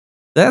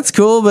 that's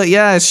cool, but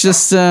yeah, it's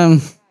just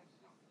freaking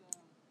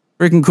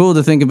cool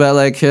to think about,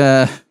 like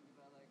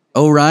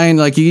Orion.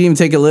 Like, you can even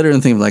take it literal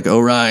and think of like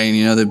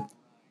Orion.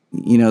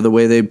 The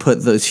way they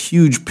put those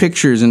huge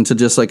pictures into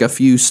just like a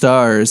few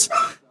stars.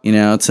 It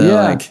is.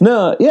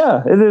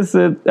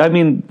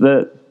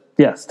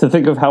 Yes, to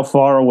think of how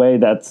far away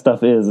that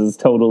stuff is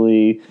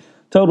totally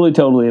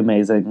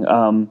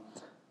amazing.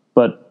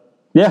 But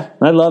yeah,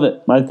 I love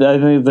it. I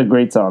think it's a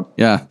great song.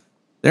 Yeah.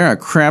 There are a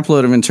crap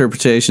load of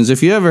interpretations.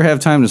 If you ever have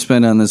time to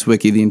spend on this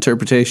wiki, the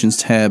interpretations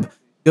tab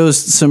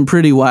goes to some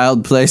pretty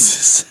wild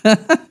places.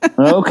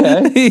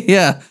 Okay.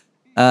 Yeah.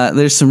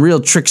 There's some real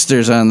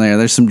tricksters on there.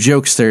 There's some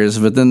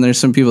jokesters, but then there's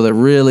some people that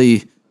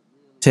really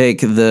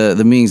take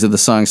the meanings of the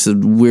songs to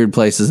weird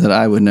places that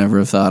I would never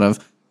have thought of.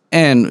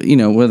 And,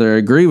 whether I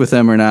agree with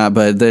them or not,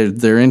 but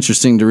they're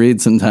interesting to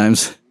read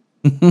sometimes.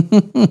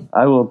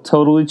 I will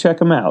totally check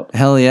them out.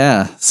 Hell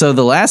yeah. So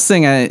the last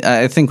thing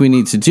I think we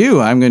need to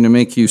do, I'm going to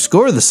make you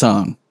score the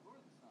song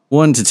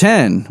 1 to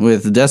 10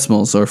 with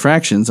decimals or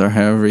fractions or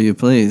however you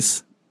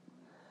please.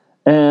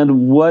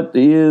 And what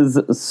is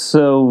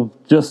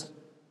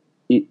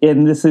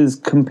and this is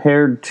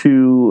compared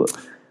to,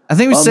 I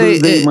think we say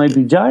They Might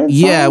Be Giants.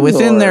 Yeah,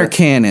 within their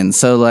canon.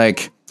 So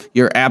like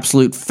your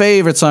absolute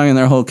favorite song in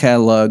their whole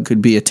catalog could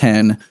be a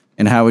 10.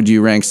 And how would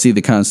you rank See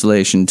the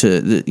Constellation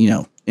to,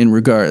 in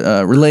regard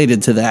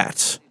related to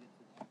that?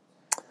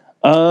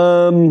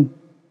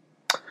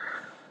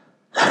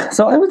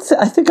 So I would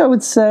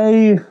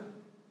say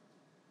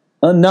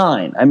a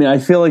 9. I mean, I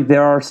feel like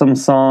there are some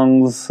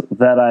songs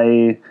that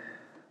I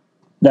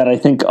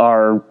think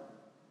are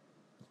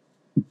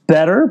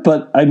better,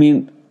 but I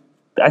mean,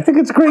 I think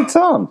it's a great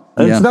song.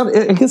 Yeah. It's not.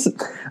 I guess.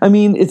 I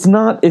mean, it's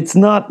not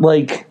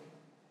like.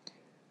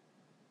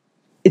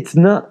 It's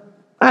not.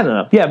 I don't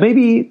know. Yeah,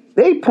 maybe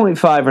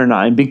 8.5 or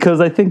 9,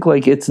 because I think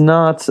like it's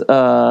not.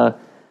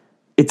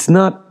 It's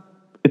not.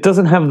 It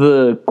doesn't have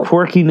the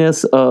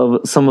quirkiness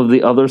of some of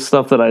the other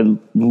stuff that I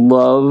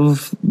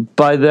love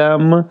by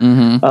them.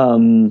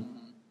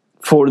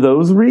 For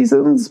those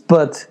reasons,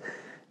 but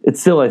it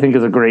still, I think,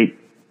 is a great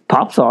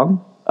pop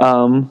song.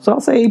 So I'll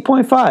say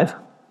 8.5.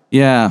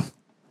 Yeah.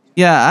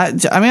 Yeah.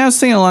 I mean, I was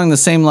thinking along the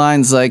same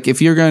lines, like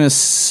if you're going to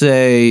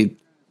say,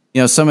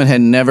 someone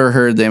had never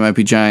heard They Might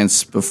Be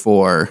Giants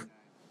before,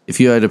 if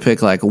you had to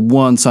pick like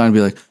one song to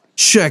be like,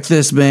 check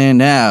this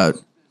band out.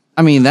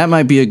 I mean, that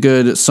might be a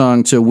good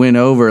song to win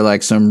over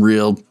like some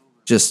real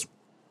just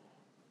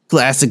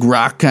classic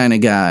rock kind of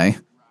guy.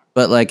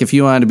 But like if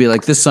you wanted to be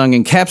like, this song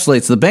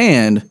encapsulates the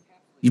band,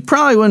 you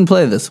probably wouldn't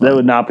play this one. That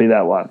would not be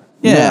that one.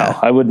 Yeah. No,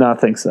 I would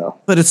not think so.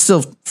 But it's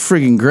still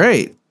friggin'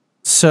 great.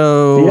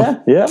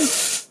 So yeah.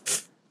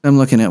 I'm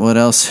looking at what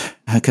else,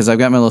 because I've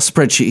got my little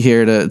spreadsheet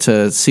here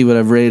to see what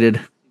I've rated,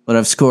 what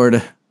I've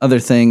scored, other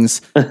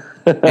things. But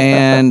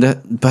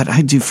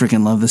I do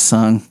freaking love this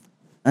song.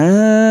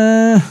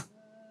 I'm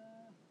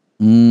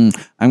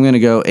going to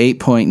go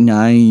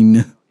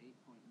 8.9.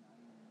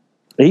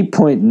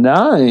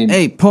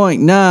 8.9?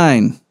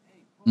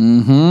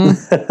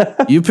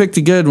 8.9. You picked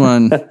a good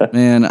one.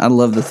 Man, I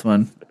love this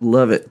one.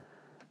 Love it.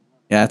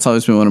 Yeah, it's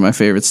always been one of my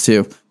favorites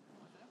too.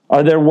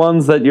 Are there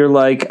ones that you're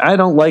like, I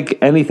don't like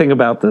anything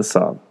about this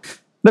song?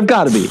 They've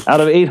got to be. Out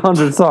of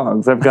 800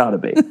 songs, they've got to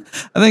be.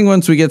 I think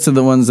once we get to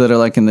the ones that are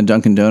like in the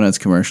Dunkin' Donuts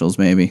commercials,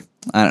 maybe.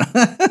 I don't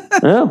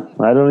know. No,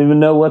 I don't even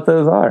know what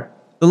those are.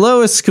 The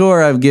lowest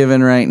score I've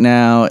given right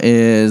now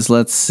is,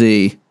 let's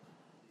see,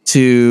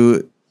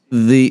 to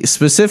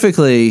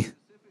specifically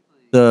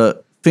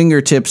the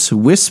Fingertips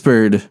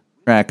whispered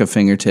track of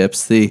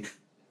Fingertips, the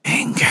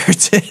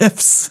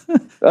Fingertips.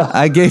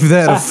 I gave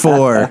that a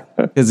 4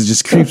 because it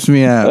just creeps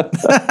me out.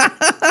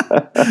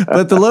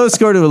 But the lowest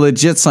score to a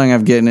legit song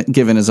I've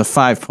given is a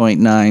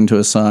 5.9 to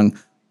a song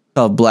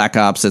called Black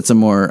Ops. It's a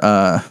more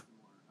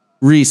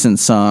recent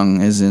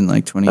song, as in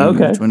like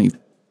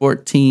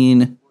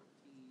 2014.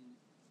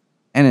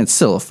 And it's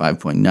still a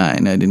 5.9. I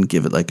didn't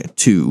give it like a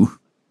 2.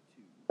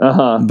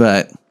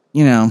 But,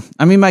 I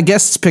mean, my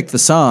guests pick the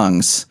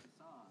songs.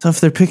 So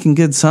if they're picking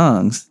good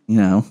songs,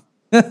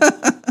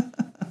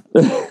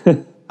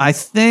 I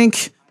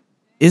think,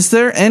 is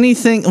there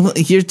anything,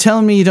 you're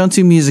telling me you don't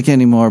do music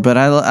anymore, but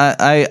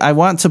I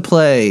want to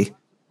play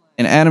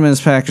an Adam and his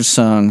Package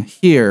song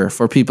here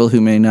for people who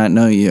may not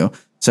know you.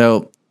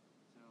 So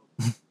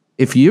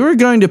if you were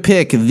going to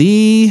pick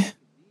the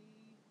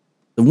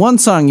one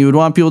song you would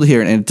want people to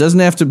hear, and it doesn't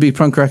have to be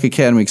Punk Rock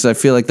Academy, because I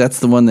feel like that's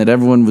the one that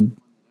everyone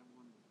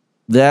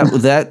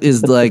That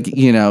is like,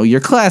 you know, your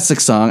classic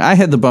song. I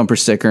had the bumper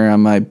sticker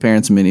on my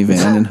parents'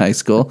 minivan in high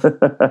school.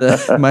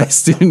 My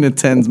student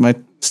attends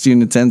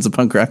the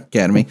Punk Rock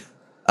Academy.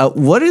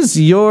 What was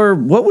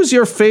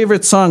your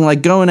favorite song?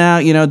 Like going out,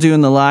 you know,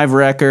 doing the live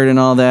record and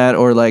all that,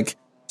 or like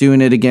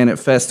doing it again at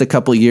Fest a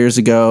couple years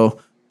ago.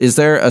 Is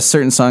there a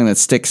certain song that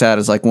sticks out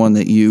as like one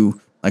that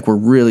you like were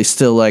really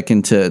still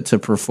liking to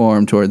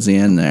perform towards the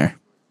end there?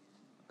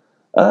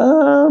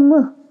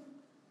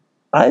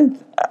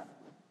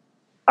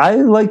 I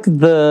like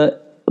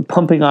the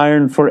Pumping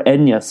Iron for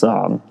Enya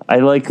song. I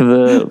like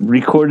the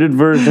recorded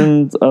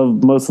versions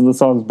of most of the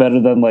songs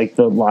better than like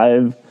the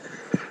live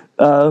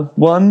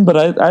one, but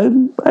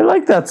I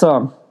like that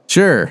song.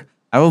 Sure.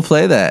 I will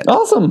play that.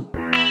 Awesome.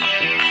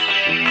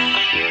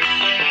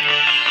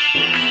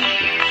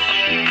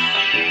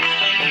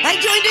 I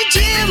joined a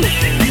gym,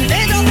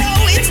 and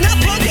although it's not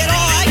punk at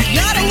all, I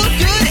gotta look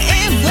good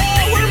and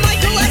lower my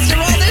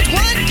cholesterol. There's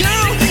one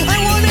girl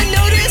I wanna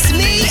notice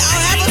me.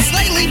 I'll have a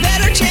slightly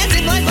better chance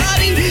if my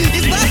body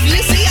is buff. You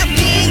see, I'm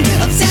being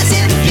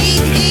obsessive,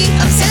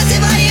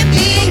 obsessive. I am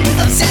being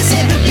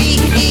obsessive,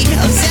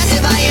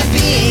 obsessive. I am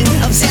being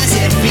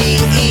obsessive,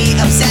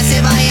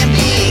 obsessive. I am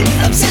being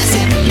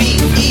obsessive,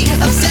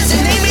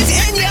 obsessive. Name is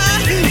Enya.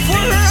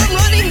 For her, I'm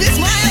running this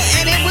mile,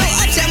 and it will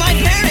upset my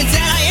parents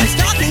that I am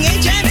stalking a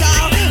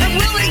Gentile. I'm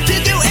willing to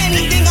do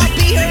anything, I'll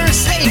be her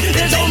slave.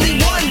 There's only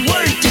one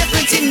word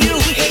difference in new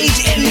age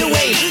and new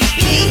age.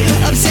 Be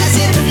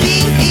obsessive,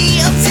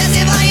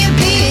 obsessive. I am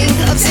being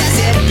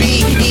obsessive,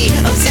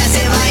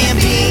 obsessive. I am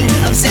being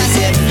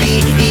obsessive,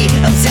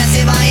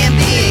 obsessive. I am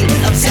being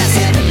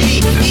obsessive,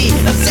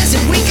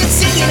 obsessive. We could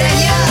sing it and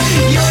yeah,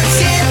 your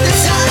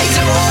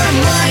synthesizer or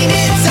mine,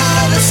 it's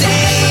all the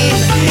same.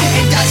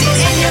 It does it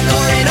in your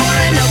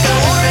Orinoco,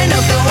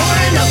 Orinoco,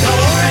 Orinoco,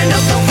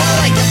 Orinoco, fall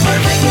like the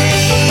perfect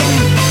name.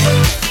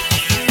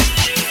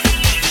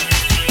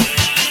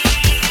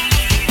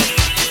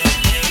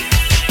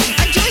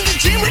 I joined the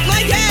gym with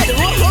my dad.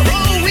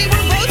 We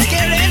were both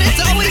scared, and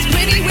it's always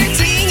pretty weird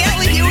seeing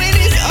Ellie in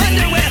his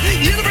underwear.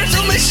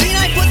 Universal machine,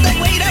 I put the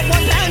weight at 1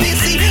 pound. You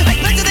see, I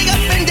put the thing up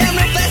and down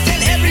real fast,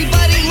 and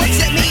everybody looks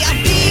at me.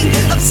 I'm being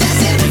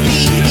obsessive,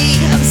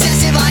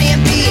 obsessive. I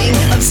am being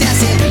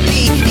obsessive,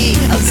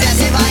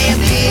 obsessive. I am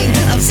being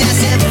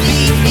obsessive,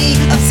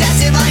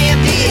 obsessive. I am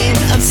being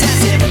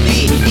obsessive,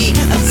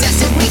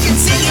 obsessive. We can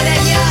sing it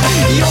and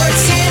yeah, your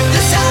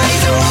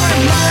synthesizer or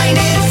mine,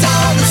 it's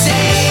all the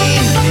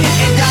same.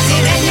 It does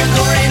it in your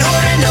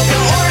Orinoco,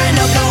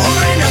 Orinoco,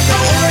 Orinoco,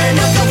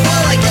 Orinoco,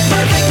 fall like the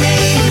perfect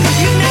name.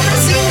 You've never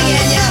seen me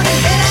and yeah,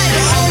 and I've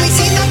only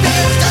seen the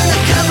best on the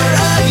cover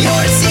of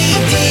your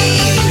CD.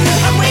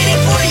 I'm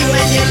waiting for you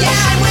and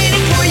yeah, I'm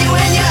waiting for you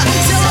and yeah.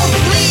 So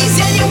please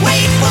and you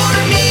wait for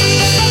me.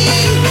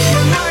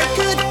 Your heart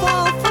could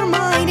fall for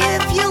mine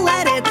if you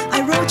let it.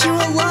 I wrote you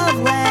a love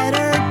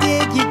letter,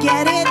 did you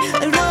get it?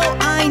 No,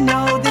 I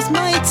know this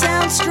might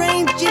sound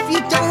strange if you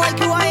don't like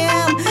who I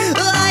am.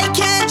 I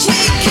can't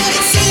shake it,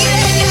 sing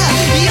it and yeah.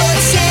 Your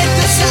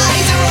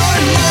synthesizer or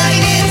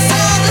mine, it's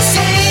all the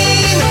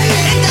same.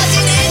 It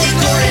doesn't end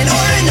in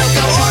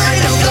Orinoco,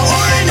 Orinoco,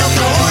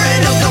 Orinoco,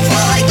 Orinoco,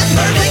 fall like the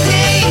perfect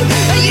name.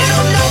 You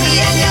don't know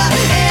me and yeah,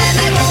 and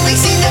I've only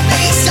seen the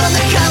face on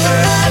the cover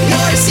of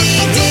your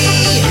CD.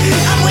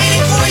 I'm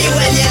waiting for you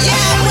and yeah,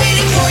 I'm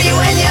waiting for you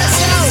and yeah.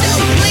 So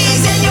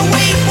please and you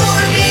wait for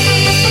me.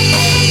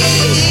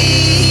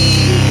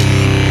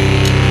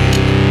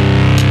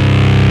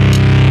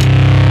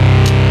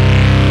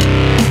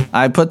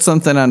 I put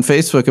something on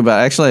Facebook about,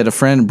 actually I had a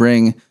friend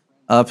bring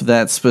up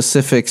that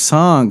specific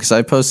song because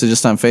I posted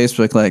just on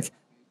Facebook like,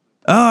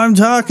 oh, I'm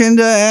talking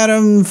to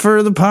Adam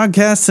for the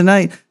podcast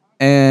tonight.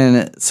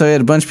 And so he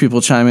had a bunch of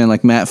people chime in,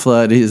 like Matt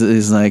Flood.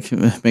 He's like,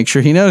 make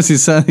sure he knows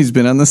he's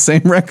been on the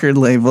same record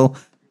label.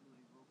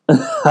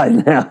 I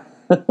know.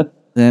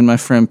 Then my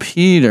friend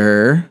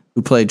Peter,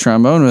 who played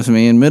trombone with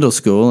me in middle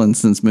school and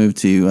since moved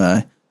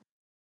to,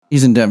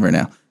 he's in Denver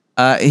now.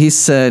 He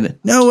said,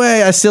 no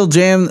way, I still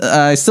jam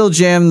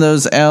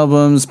those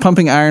albums.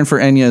 Pumping Iron for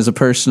Enya is a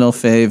personal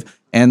fave,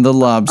 and the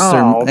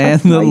Lobster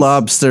nice.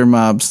 Lobster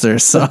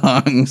Mobster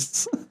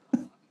songs.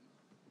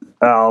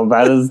 Oh,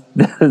 that is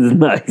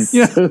nice.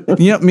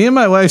 Yeah, me and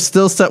my wife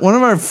still stuck. One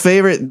of our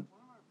favorite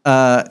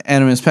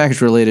Animus Package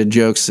related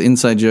jokes,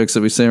 inside jokes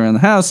that we say around the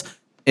house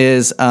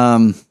is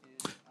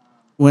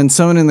when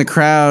someone in the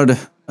crowd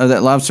of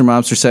that Lobster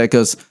Mobster set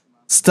goes,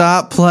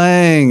 "Stop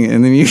playing,"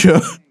 and then you go,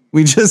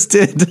 "We just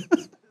did."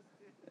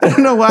 I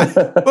don't know why,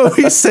 but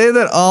we say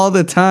that all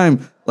the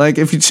time. Like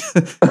if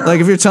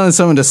you're telling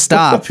someone to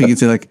stop, you can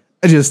say like,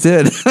 "I just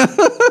did."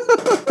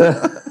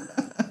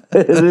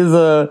 It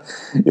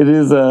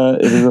is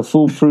a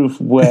foolproof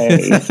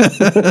way.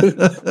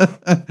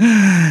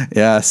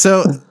 Yeah.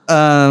 So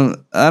I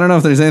don't know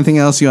if there's anything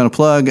else you want to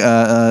plug,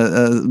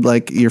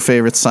 like your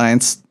favorite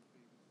science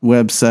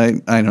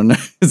website. I don't know.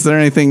 Is there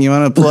anything you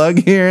want to plug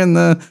here in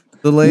the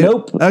late?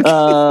 Nope.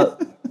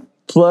 Okay.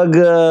 Plug.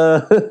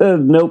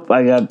 Nope.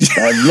 I got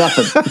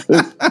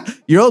nothing.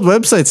 Your old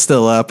website's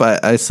still up.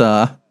 I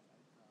saw.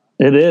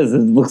 It is. It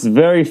looks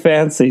very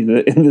fancy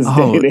in this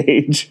day and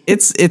age.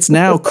 It's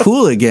now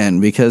cool again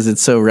because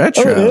it's so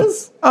retro. Oh, it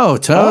is? Oh,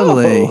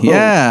 totally. Oh.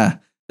 Yeah.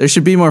 There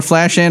should be more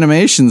Flash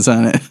animations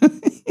on it.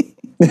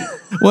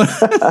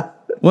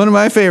 One of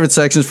my favorite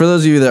sections, for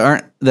those of you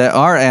that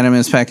are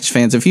Animus Package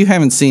fans, if you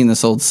haven't seen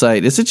this old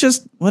site, is it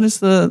just, what is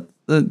the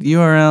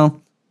URL?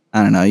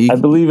 I don't know. I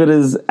believe it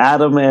is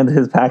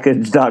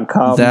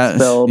adamandhispackage.com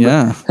spelled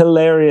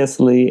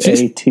hilariously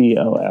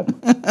ATOM.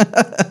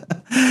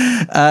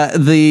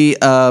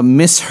 The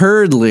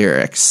misheard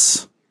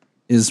lyrics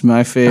is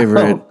my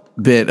favorite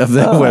bit of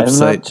that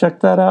website. I have not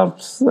checked that out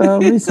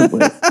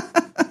recently.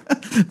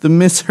 The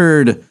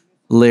misheard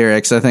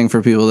lyrics, I think,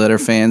 for people that are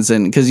fans,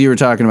 and because you were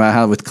talking about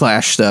how with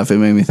Clash stuff, it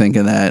made me think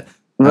of that.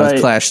 Right. With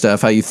Clash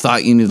stuff, how you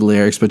thought you knew the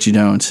lyrics, but you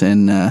don't,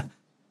 and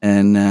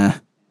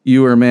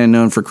you were a man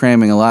known for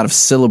cramming a lot of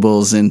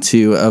syllables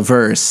into a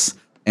verse.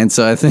 And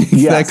so I think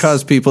that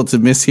caused people to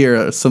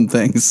mishear some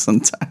things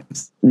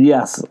sometimes.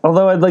 Yes,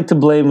 although I'd like to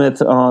blame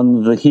it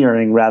on the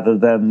hearing rather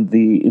than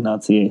the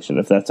enunciation,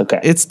 if that's okay.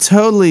 It's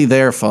totally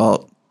their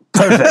fault.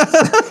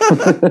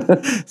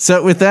 Perfect.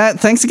 So with that,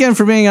 thanks again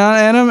for being on,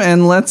 Adam,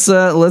 and let's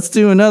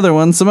do another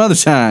one some other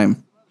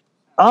time.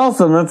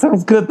 Awesome, that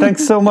sounds good.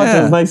 Thanks so much. Yeah.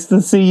 It was nice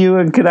to see you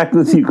and connect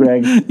with you,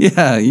 Greg.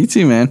 Yeah, you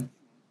too, man.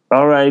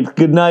 All right,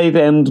 good night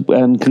and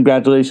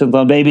congratulations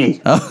on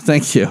baby. Oh,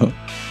 thank you.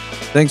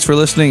 Thanks for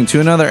listening to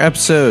another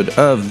episode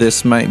of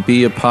This Might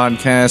Be a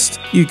Podcast.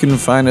 You can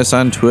find us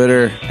on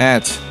Twitter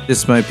at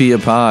This Might Be a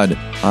Pod,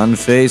 on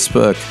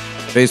Facebook,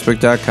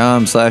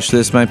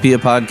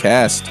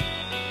 facebook.com/thismightbeapodcast.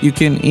 You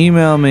can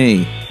email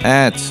me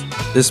at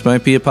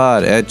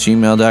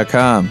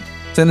thismightbeapod@gmail.com.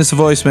 Send us a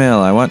voicemail.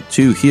 I want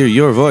to hear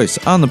your voice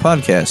on the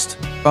podcast.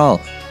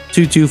 Call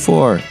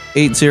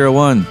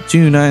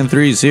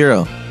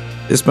 224-801-2930.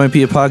 This Might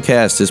Be a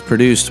Podcast is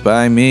produced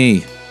by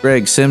me,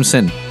 Greg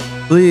Simpson.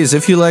 Please,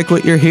 if you like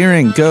what you're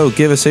hearing, go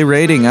give us a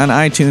rating on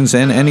iTunes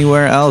and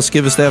anywhere else.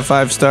 Give us that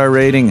 5-star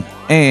rating.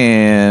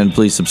 And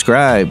please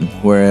subscribe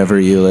wherever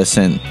you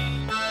listen.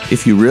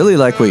 If you really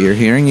like what you're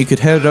hearing, you could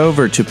head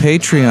over to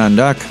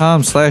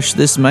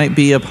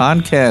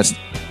patreon.com/thismightbeapodcast.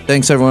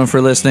 Thanks everyone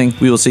for listening.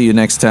 We will see you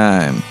next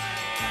time.